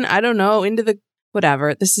even. I don't know, into the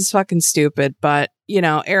whatever. This is fucking stupid. But, you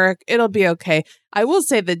know, Eric, it'll be okay. I will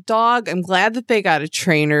say the dog, I'm glad that they got a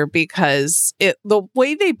trainer because the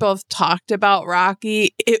way they both talked about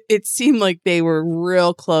Rocky, it seemed like they were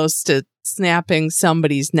real close to snapping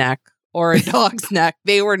somebody's neck or a dog's neck.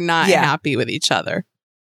 They were not happy with each other.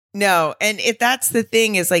 No. And if that's the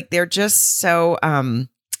thing is like, they're just so,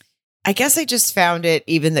 I guess I just found it,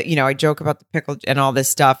 even that, you know, I joke about the pickle and all this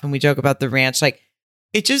stuff and we joke about the ranch. Like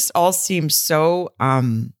it just all seems so,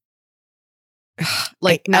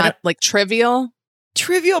 like not like trivial,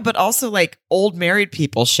 but also like old married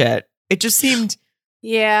people shit. It just seemed,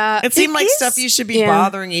 it seemed like stuff you should be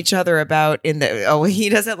bothering each other about he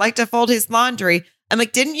doesn't like to fold his laundry. I'm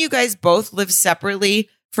like, didn't you guys both live separately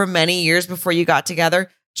for many years before you got together?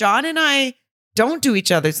 John and I don't do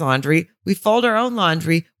each other's laundry. We fold our own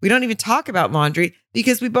laundry. We don't even talk about laundry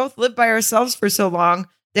because we both lived by ourselves for so long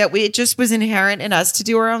that it just was inherent in us to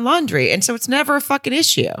do our own laundry. And so it's never a fucking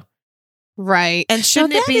issue. Right. And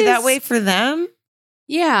shouldn't it be that way for them?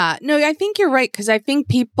 Yeah, no, I think you're right. Because I think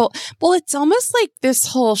it's almost like this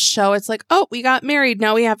whole show. It's like, oh, we got married.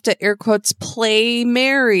 Now we have to air quotes play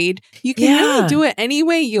married. You can really do it any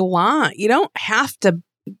way you want. You don't have to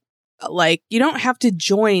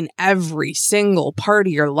join every single part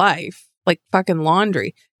of your life, like fucking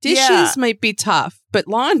laundry. Dishes might be tough, but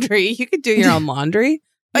laundry, you could do your own laundry.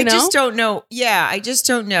 Just don't know. Yeah, I just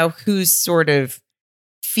don't know who's sort of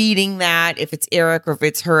feeding that, if it's Eric or if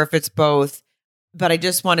it's her, if it's both. But I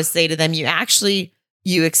just want to say to them,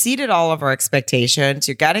 you exceeded all of our expectations.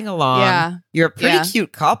 You're getting along. Yeah. You're a pretty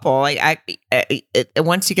cute couple.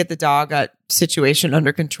 Once you get the dog situation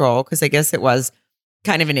under control, because I guess it was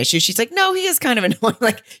kind of an issue. She's like, no, he is kind of annoying.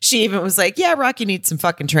 Like she even was like, yeah, Rocky needs some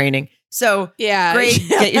fucking training. So great.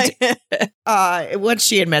 Once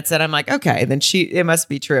she admits it, I'm like, okay, then it must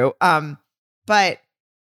be true. But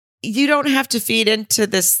you don't have to feed into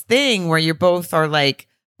this thing where you both are like,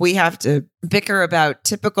 we have to bicker about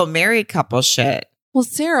typical married couple shit. Well,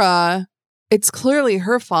 Sarah, it's clearly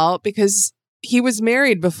her fault because he was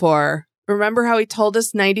married before. Remember how he told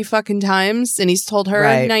us 90 fucking times and he's told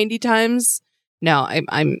her 90 times? No, I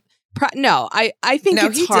think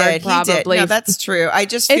it's hard. Probably. No, that's true. I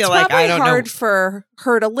just feel like I don't know. It's hard for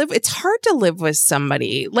her to live. It's hard to live with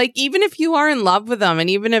somebody. Like even if you are in love with them, and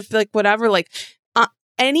even if like whatever, like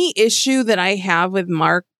any issue that I have with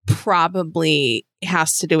Mark probably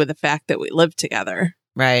has to do with the fact that we live together.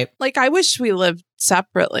 Right. Like I wish we lived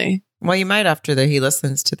separately. Well, you might after he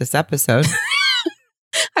listens to this episode.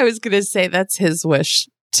 I was going to say that's his wish.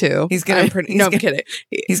 Too. I'm kidding.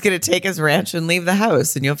 He's gonna take his ranch and leave the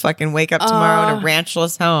house, and you'll fucking wake up tomorrow in a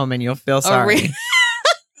ranchless home, and you'll feel sorry.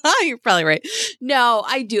 You're probably right. No,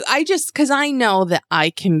 I do. I just because I know that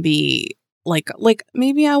I can be like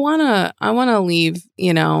maybe I wanna leave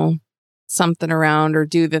something around or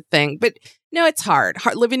do the thing, but no, it's hard.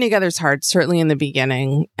 Living together is hard, certainly in the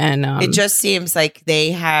beginning, and it just seems like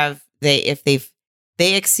they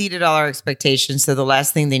exceeded all our expectations. So the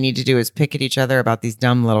last thing they need to do is pick at each other about these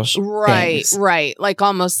dumb little things. Right. Like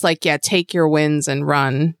almost like, take your wins and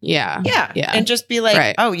run. Yeah. And just be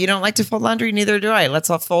like, oh, you don't like to fold laundry? Neither do I. Let's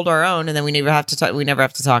all fold our own. And then we never have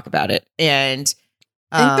to talk about it. And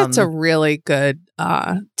I think that's a really good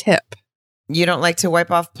tip. You don't like to wipe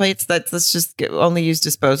off plates? Let's just only use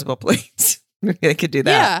disposable plates. They could do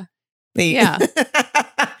that. Yeah.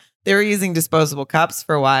 They were using disposable cups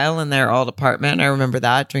for a while in their old apartment. I remember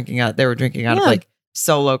that they were drinking out of like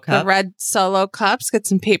Solo cup. The red Solo cups, get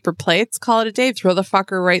some paper plates, call it a day, throw the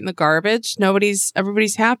fucker right in the garbage.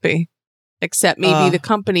 Everybody's happy. Except maybe the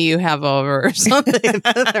company you have over or something.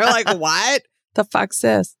 They're like, what the fuck's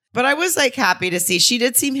this? But I was like happy to see. She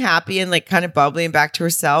did seem happy and like kind of bubbly and back to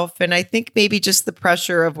herself. And I think maybe just the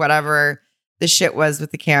pressure of whatever the shit was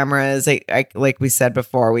with the cameras. Like we said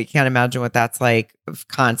before, we can't imagine what that's like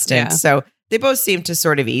constant. Yeah. So they both seem to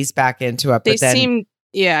sort of ease back into it. They seem,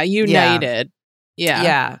 united.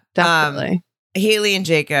 Yeah, definitely. Haley and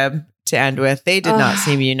Jacob, to end with, they did not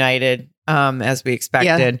seem united as we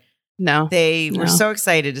expected. Yeah. No. They were so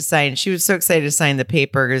excited to sign. She was so excited to sign the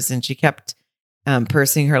papers, and she kept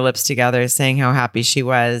pursing her lips together, saying how happy she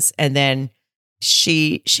was. And then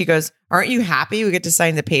she goes, "Aren't you happy we get to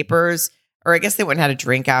sign the papers?" Or I guess they went and had a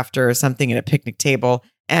drink after or something at a picnic table.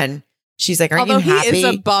 And she's like, "Aren't you happy?" He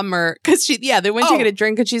is a bummer because they went to get a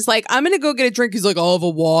drink, and she's like, "I'm going to go get a drink." He's like, "I'll have a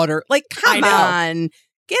water." Like, come on,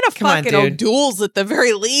 get a fucking O'Doul's at the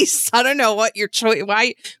very least. I don't know what your choice.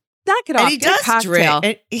 Why knock it off? And he does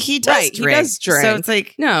drink. He does drink. He does drink. So it's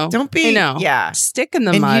like, no, don't be. Yeah, stick in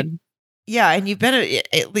the mud. And you've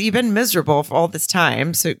been miserable for all this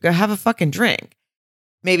time. So go have a fucking drink.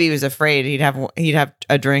 Maybe he was afraid he'd have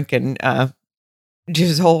a drink and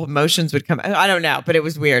his whole emotions would come. I don't know, but it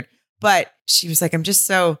was weird. But she was like, "I'm just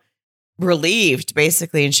so relieved,"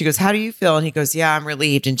 basically. And she goes, "How do you feel?" And he goes, "Yeah, I'm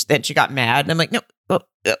relieved." And then she got mad. And I'm like, "No, well,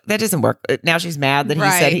 that doesn't work." Now she's mad that he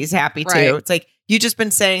said he's happy too. It's like, you just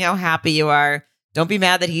been saying how happy you are. Don't be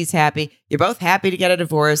mad that he's happy. You're both happy to get a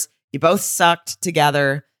divorce. You both sucked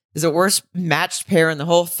together. Is the worst matched pair in the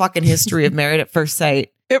whole fucking history of Married at First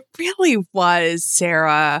Sight. It really was,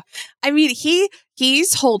 Sarah. I mean,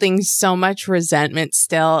 he's holding so much resentment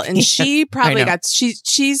still, and she probably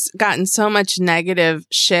she's gotten so much negative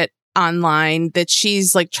shit online that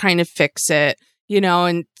she's like trying to fix it,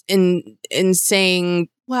 and saying,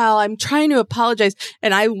 "Well, I'm trying to apologize."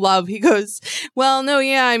 And I love, he goes, "Well, no,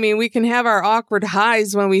 yeah, I mean, we can have our awkward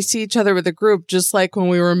highs when we see each other with a group, just like when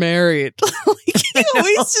we were married." Like, he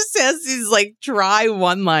always just has these like dry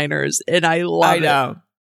one-liners, and I love it.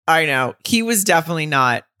 I know. He was definitely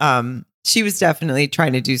not. She was definitely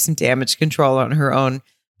trying to do some damage control on her own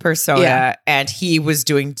persona, and he was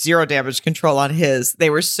doing zero damage control on his. They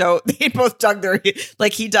both dug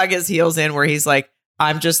he dug his heels in, where he's like,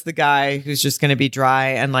 "I'm just the guy who's just going to be dry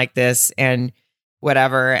and like this and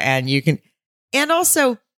whatever." And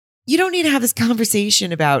also, you don't need to have this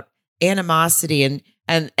conversation about animosity and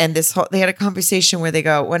this whole. They had a conversation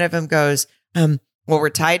where one of them goes, "Well, we're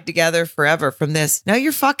tied together forever from this." No,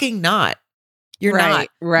 you're fucking not. You're not.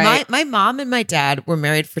 Right. My mom and my dad were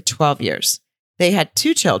married for 12 years. They had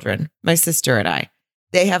 2 children, my sister and I.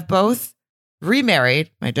 They have both remarried.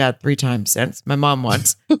 My dad 3 times since. My mom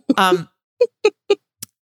once.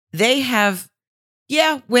 They have,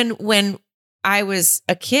 when I was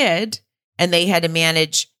a kid and they had to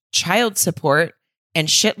manage child support and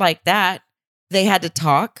shit like that, they had to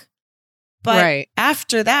talk. But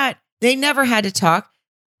after that, they never had to talk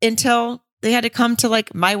until they had to come to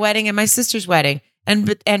like my wedding and my sister's wedding.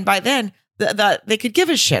 And by then, they could give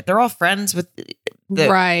a shit. They're all friends with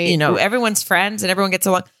everyone's friends and everyone gets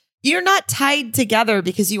along. You're not tied together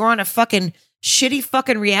because you were on a fucking shitty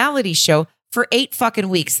fucking reality show for 8 fucking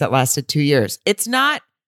weeks that lasted 2 years.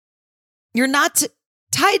 You're not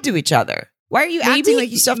tied to each other. Why are you acting like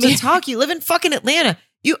you still have to talk? You live in fucking Atlanta.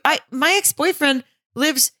 My ex-boyfriend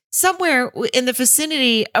lives somewhere in the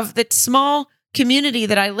vicinity of the small community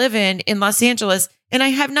that I live in Los Angeles, and I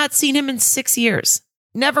have not seen him in 6 years.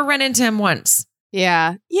 Never run into him once.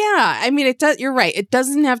 Yeah. I mean, you're right. It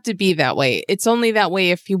doesn't have to be that way. It's only that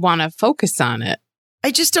way if you want to focus on it.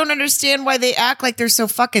 I just don't understand why they act like they're so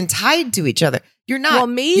fucking tied to each other. You're not. Well,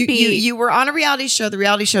 maybe you were on a reality show. The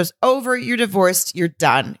reality show's over. You're divorced. You're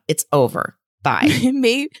done. It's over. Bye.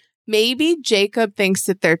 Maybe Jacob thinks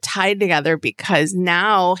that they're tied together because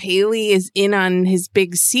now Haley is in on his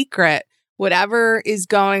big secret. Whatever is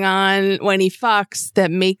going on when he fucks that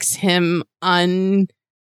makes him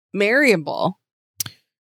unmarriable.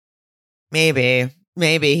 Maybe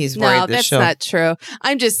he's worried. No, that's not true.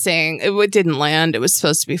 I'm just saying it didn't land. It was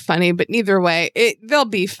supposed to be funny, but neither way, they'll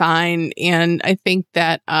be fine. And I think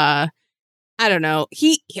that I don't know.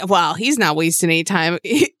 He's not wasting any time.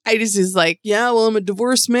 I just is like, yeah, well, I'm a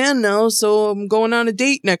divorced man now, so I'm going on a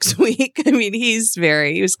date next week. I mean,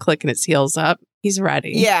 he was clicking his heels up. He's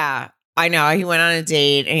ready. Yeah, I know. He went on a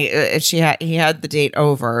date. And he had the date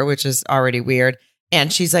over, which is already weird.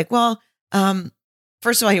 And she's like, well,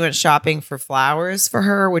 first of all, he went shopping for flowers for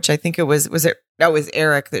her, which I think it was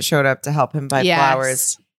Eric that showed up to help him buy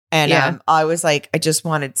flowers. And I was like, I just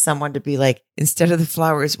wanted someone to be like, instead of the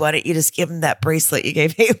flowers, why don't you just give him that bracelet you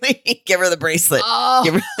gave Haley? Give her the bracelet.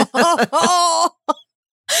 Give her-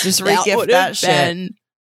 just re-gift that shit.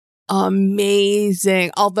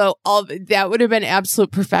 Amazing. Although that would have been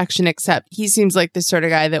absolute perfection, except he seems like the sort of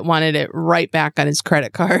guy that wanted it right back on his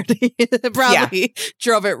credit card. Probably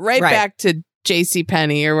drove it right back to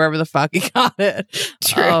JCPenney or wherever the fuck he got it.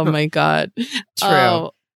 True. Oh my God. True.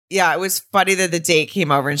 Oh. Yeah, it was funny that the date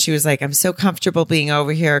came over and she was like, I'm so comfortable being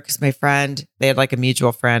over here because my friend, they had like a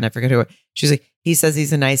mutual friend. I forget who. She was like, he says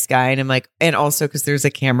he's a nice guy. And I'm like, and also because there's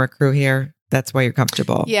a camera crew here. That's why you're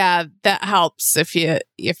comfortable. Yeah, that helps if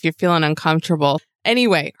you're feeling uncomfortable.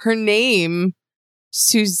 Anyway, her name,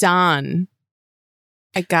 Suzanne.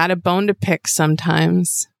 I got a bone to pick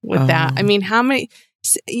sometimes with that. I mean, how many,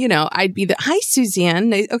 I'd be hi,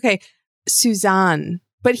 Suzanne. Okay, Suzanne.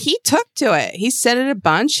 But he took to it. He said it a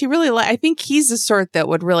bunch. He really, I think he's the sort that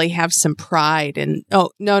would really have some pride. And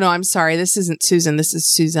no, I'm sorry. This isn't Susan. This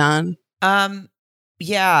is Suzanne.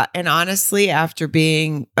 Yeah. And honestly, after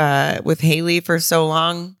being with Haley for so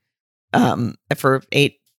long, for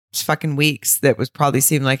 8 fucking weeks, that was probably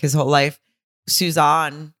seemed like his whole life,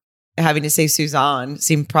 Suzanne, having to say Suzanne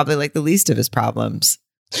seemed probably like the least of his problems.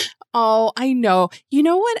 Oh, I know. You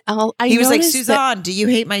know what else? He was like, Suzanne, do you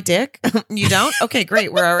hate my dick? You don't? Okay,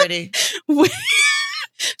 great. We're already.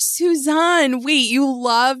 Suzanne, wait, you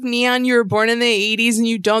love Neon. You were born in the 80s and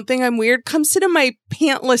you don't think I'm weird? Come sit in my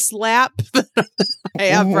pantless lap that I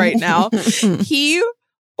have right now.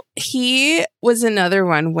 He was another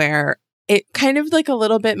one where it kind of like a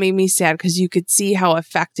little bit made me sad because you could see how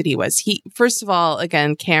affected he was. First of all,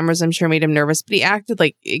 again, cameras, I'm sure made him nervous, but he acted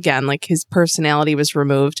like his personality was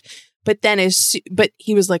removed. But then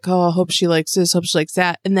he was like, oh, I hope she likes this, hope she likes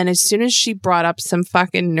that. And then as soon as she brought up some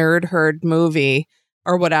fucking nerd herd movie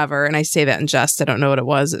or whatever, and I say that in jest, I don't know what it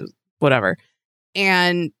was, whatever.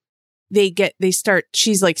 And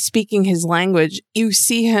she's like speaking his language. You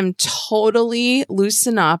see him totally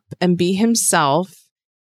loosen up and be himself.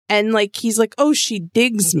 And like, he's like, oh, she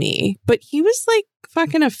digs me. But he was like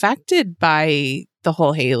fucking affected by the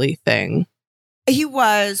whole Haley thing. He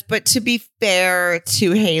was, but to be fair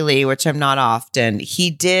to Haley, which I'm not often,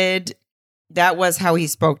 that was how he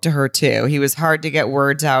spoke to her too. He was hard to get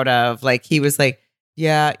words out of. Like, he was like,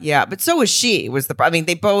 yeah. But so was she,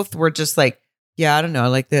 they both were just like, yeah, I don't know. I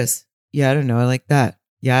like this. Yeah, I don't know. I like that.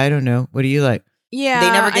 Yeah, I don't know. What do you like? Yeah. They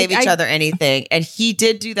never gave each other anything. And he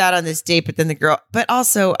did do that on this date, but then the girl, but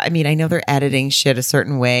also, I know they're editing shit a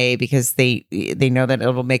certain way because they know that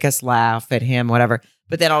it'll make us laugh at him, whatever.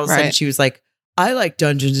 But then all of a sudden she was like, I like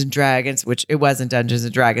Dungeons and Dragons, which it wasn't Dungeons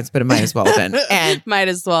and Dragons, but it might as well have been. And might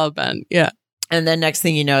as well have been. Yeah. And then next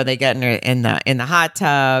thing you know, they get in the hot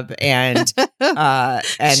tub and she's in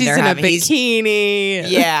a bikini.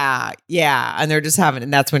 Yeah. And they're just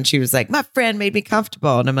and that's when she was like, my friend made me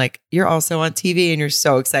comfortable. And I'm like, you're also on TV and you're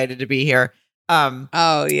so excited to be here.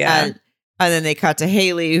 Oh yeah. And then they cut to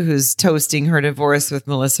Haley, who's toasting her divorce with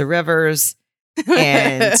Melissa Rivers.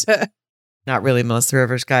 And not really Melissa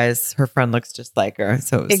Rivers, guys. Her friend looks just like her.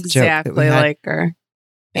 So it was exactly like her.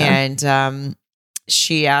 Yeah. And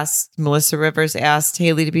Melissa Rivers asked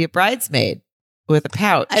Haley to be a bridesmaid with a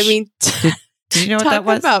pouch. Did you know what that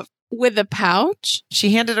was? About with a pouch?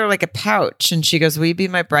 She handed her like a pouch and she goes, will you be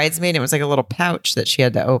my bridesmaid? And it was like a little pouch that she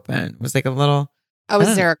had to open. It was like a little. Oh,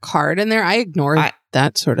 was there a card in there? I ignored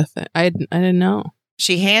that sort of thing. I didn't know.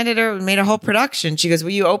 She handed her, made a whole production. She goes, will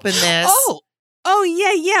you open this? Oh,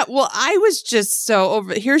 yeah. Well, I was just so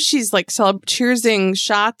over here. She's like cheersing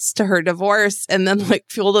shots to her divorce and then like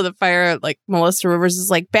fuel to the fire. Like Melissa Rivers is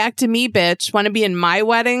like, back to me, bitch. Want to be in my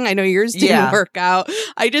wedding? I know yours didn't work out.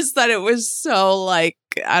 I just thought it was so like,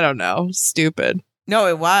 I don't know, stupid. No,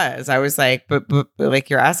 it was. I was like, but like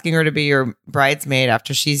you're asking her to be your bridesmaid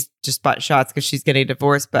after she's just bought shots because she's getting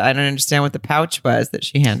divorced. But I don't understand what the pouch was that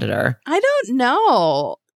she handed her. I don't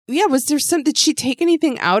know. Yeah, was there did she take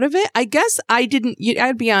anything out of it? I guess I didn't.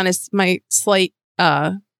 I'd be honest, my slight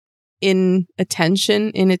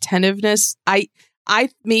inattentiveness. I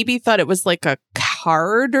maybe thought it was like a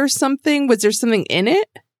card or something. Was there something in it?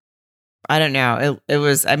 I don't know. It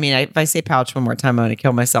was, if I say pouch one more time, I'm going to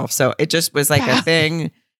kill myself. So it just was like a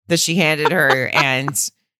thing that she handed her and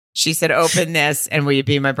she said, open this and will you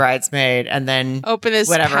be my bridesmaid? And then open this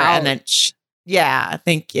whatever. pouch. And then yeah,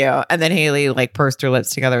 thank you. And then Haley like pursed her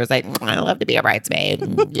lips together. Was like, I love to be a bridesmaid.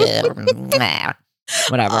 Yeah.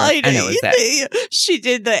 Whatever. I know it was that. She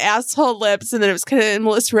did the asshole lips, and then it was kind of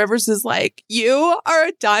Melissa Rivers is like, "You are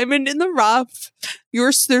a diamond in the rough.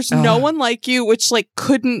 There's no one like you," which like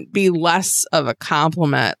couldn't be less of a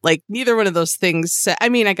compliment. Like neither one of those things. I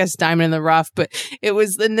mean, I guess diamond in the rough, but it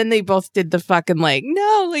was. And then they both did the fucking like,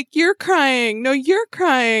 no, like you're crying. No, you're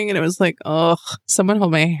crying, and it was like, oh, someone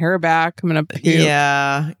hold my hair back. I'm gonna puke.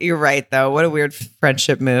 Yeah, you're right though. What a weird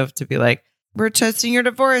friendship move to be like, we're testing your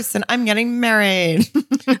divorce and I'm getting married.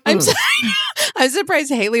 I'm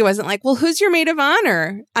surprised Haley wasn't like, well, who's your maid of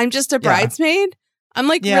honor? I'm just a bridesmaid. I'm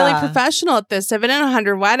like really professional at this. I've been in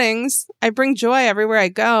 100 weddings. I bring joy everywhere I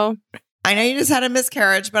go. I know you just had a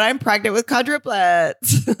miscarriage, but I'm pregnant with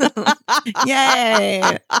quadruplets. Yay.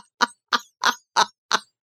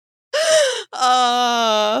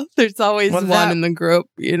 There's always one in the group,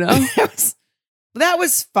 you know? That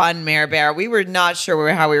was fun, Mayor Bear. We were not sure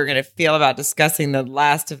how we were going to feel about discussing the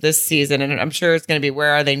last of this season. And I'm sure it's going to be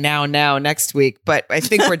Where Are They Now next week. But I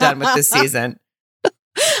think we're done with this season.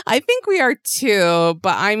 I think we are too.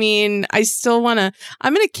 But I mean, I still want to,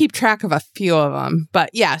 I'm going to keep track of a few of them. But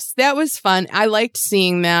yes, that was fun. I liked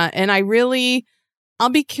seeing that. And I'll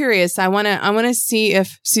be curious. I want to see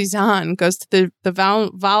if Suzanne goes to the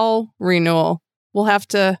vowel renewal. We'll have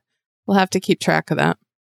to keep track of that.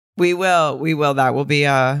 We will. That will be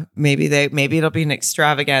maybe it'll be an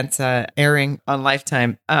extravaganza airing on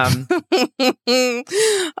Lifetime. Sarah.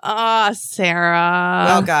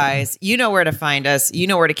 Well, guys, you know where to find us. You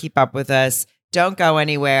know where to keep up with us. Don't go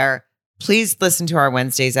anywhere. Please listen to our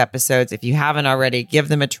Wednesdays episodes. If you haven't already, give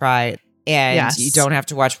them a try. And you don't have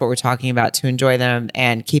to watch what we're talking about to enjoy them.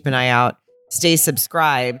 And keep an eye out. Stay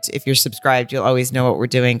subscribed. If you're subscribed, you'll always know what we're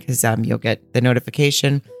doing because you'll get the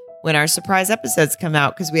notification when our surprise episodes come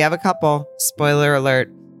out, because we have a couple. Spoiler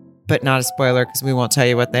alert, but not a spoiler because we won't tell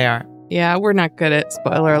you what they are. Yeah, we're not good at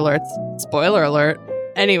spoiler alerts. Spoiler alert.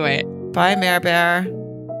 Anyway. Bye, Mayor Bear.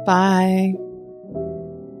 Bye.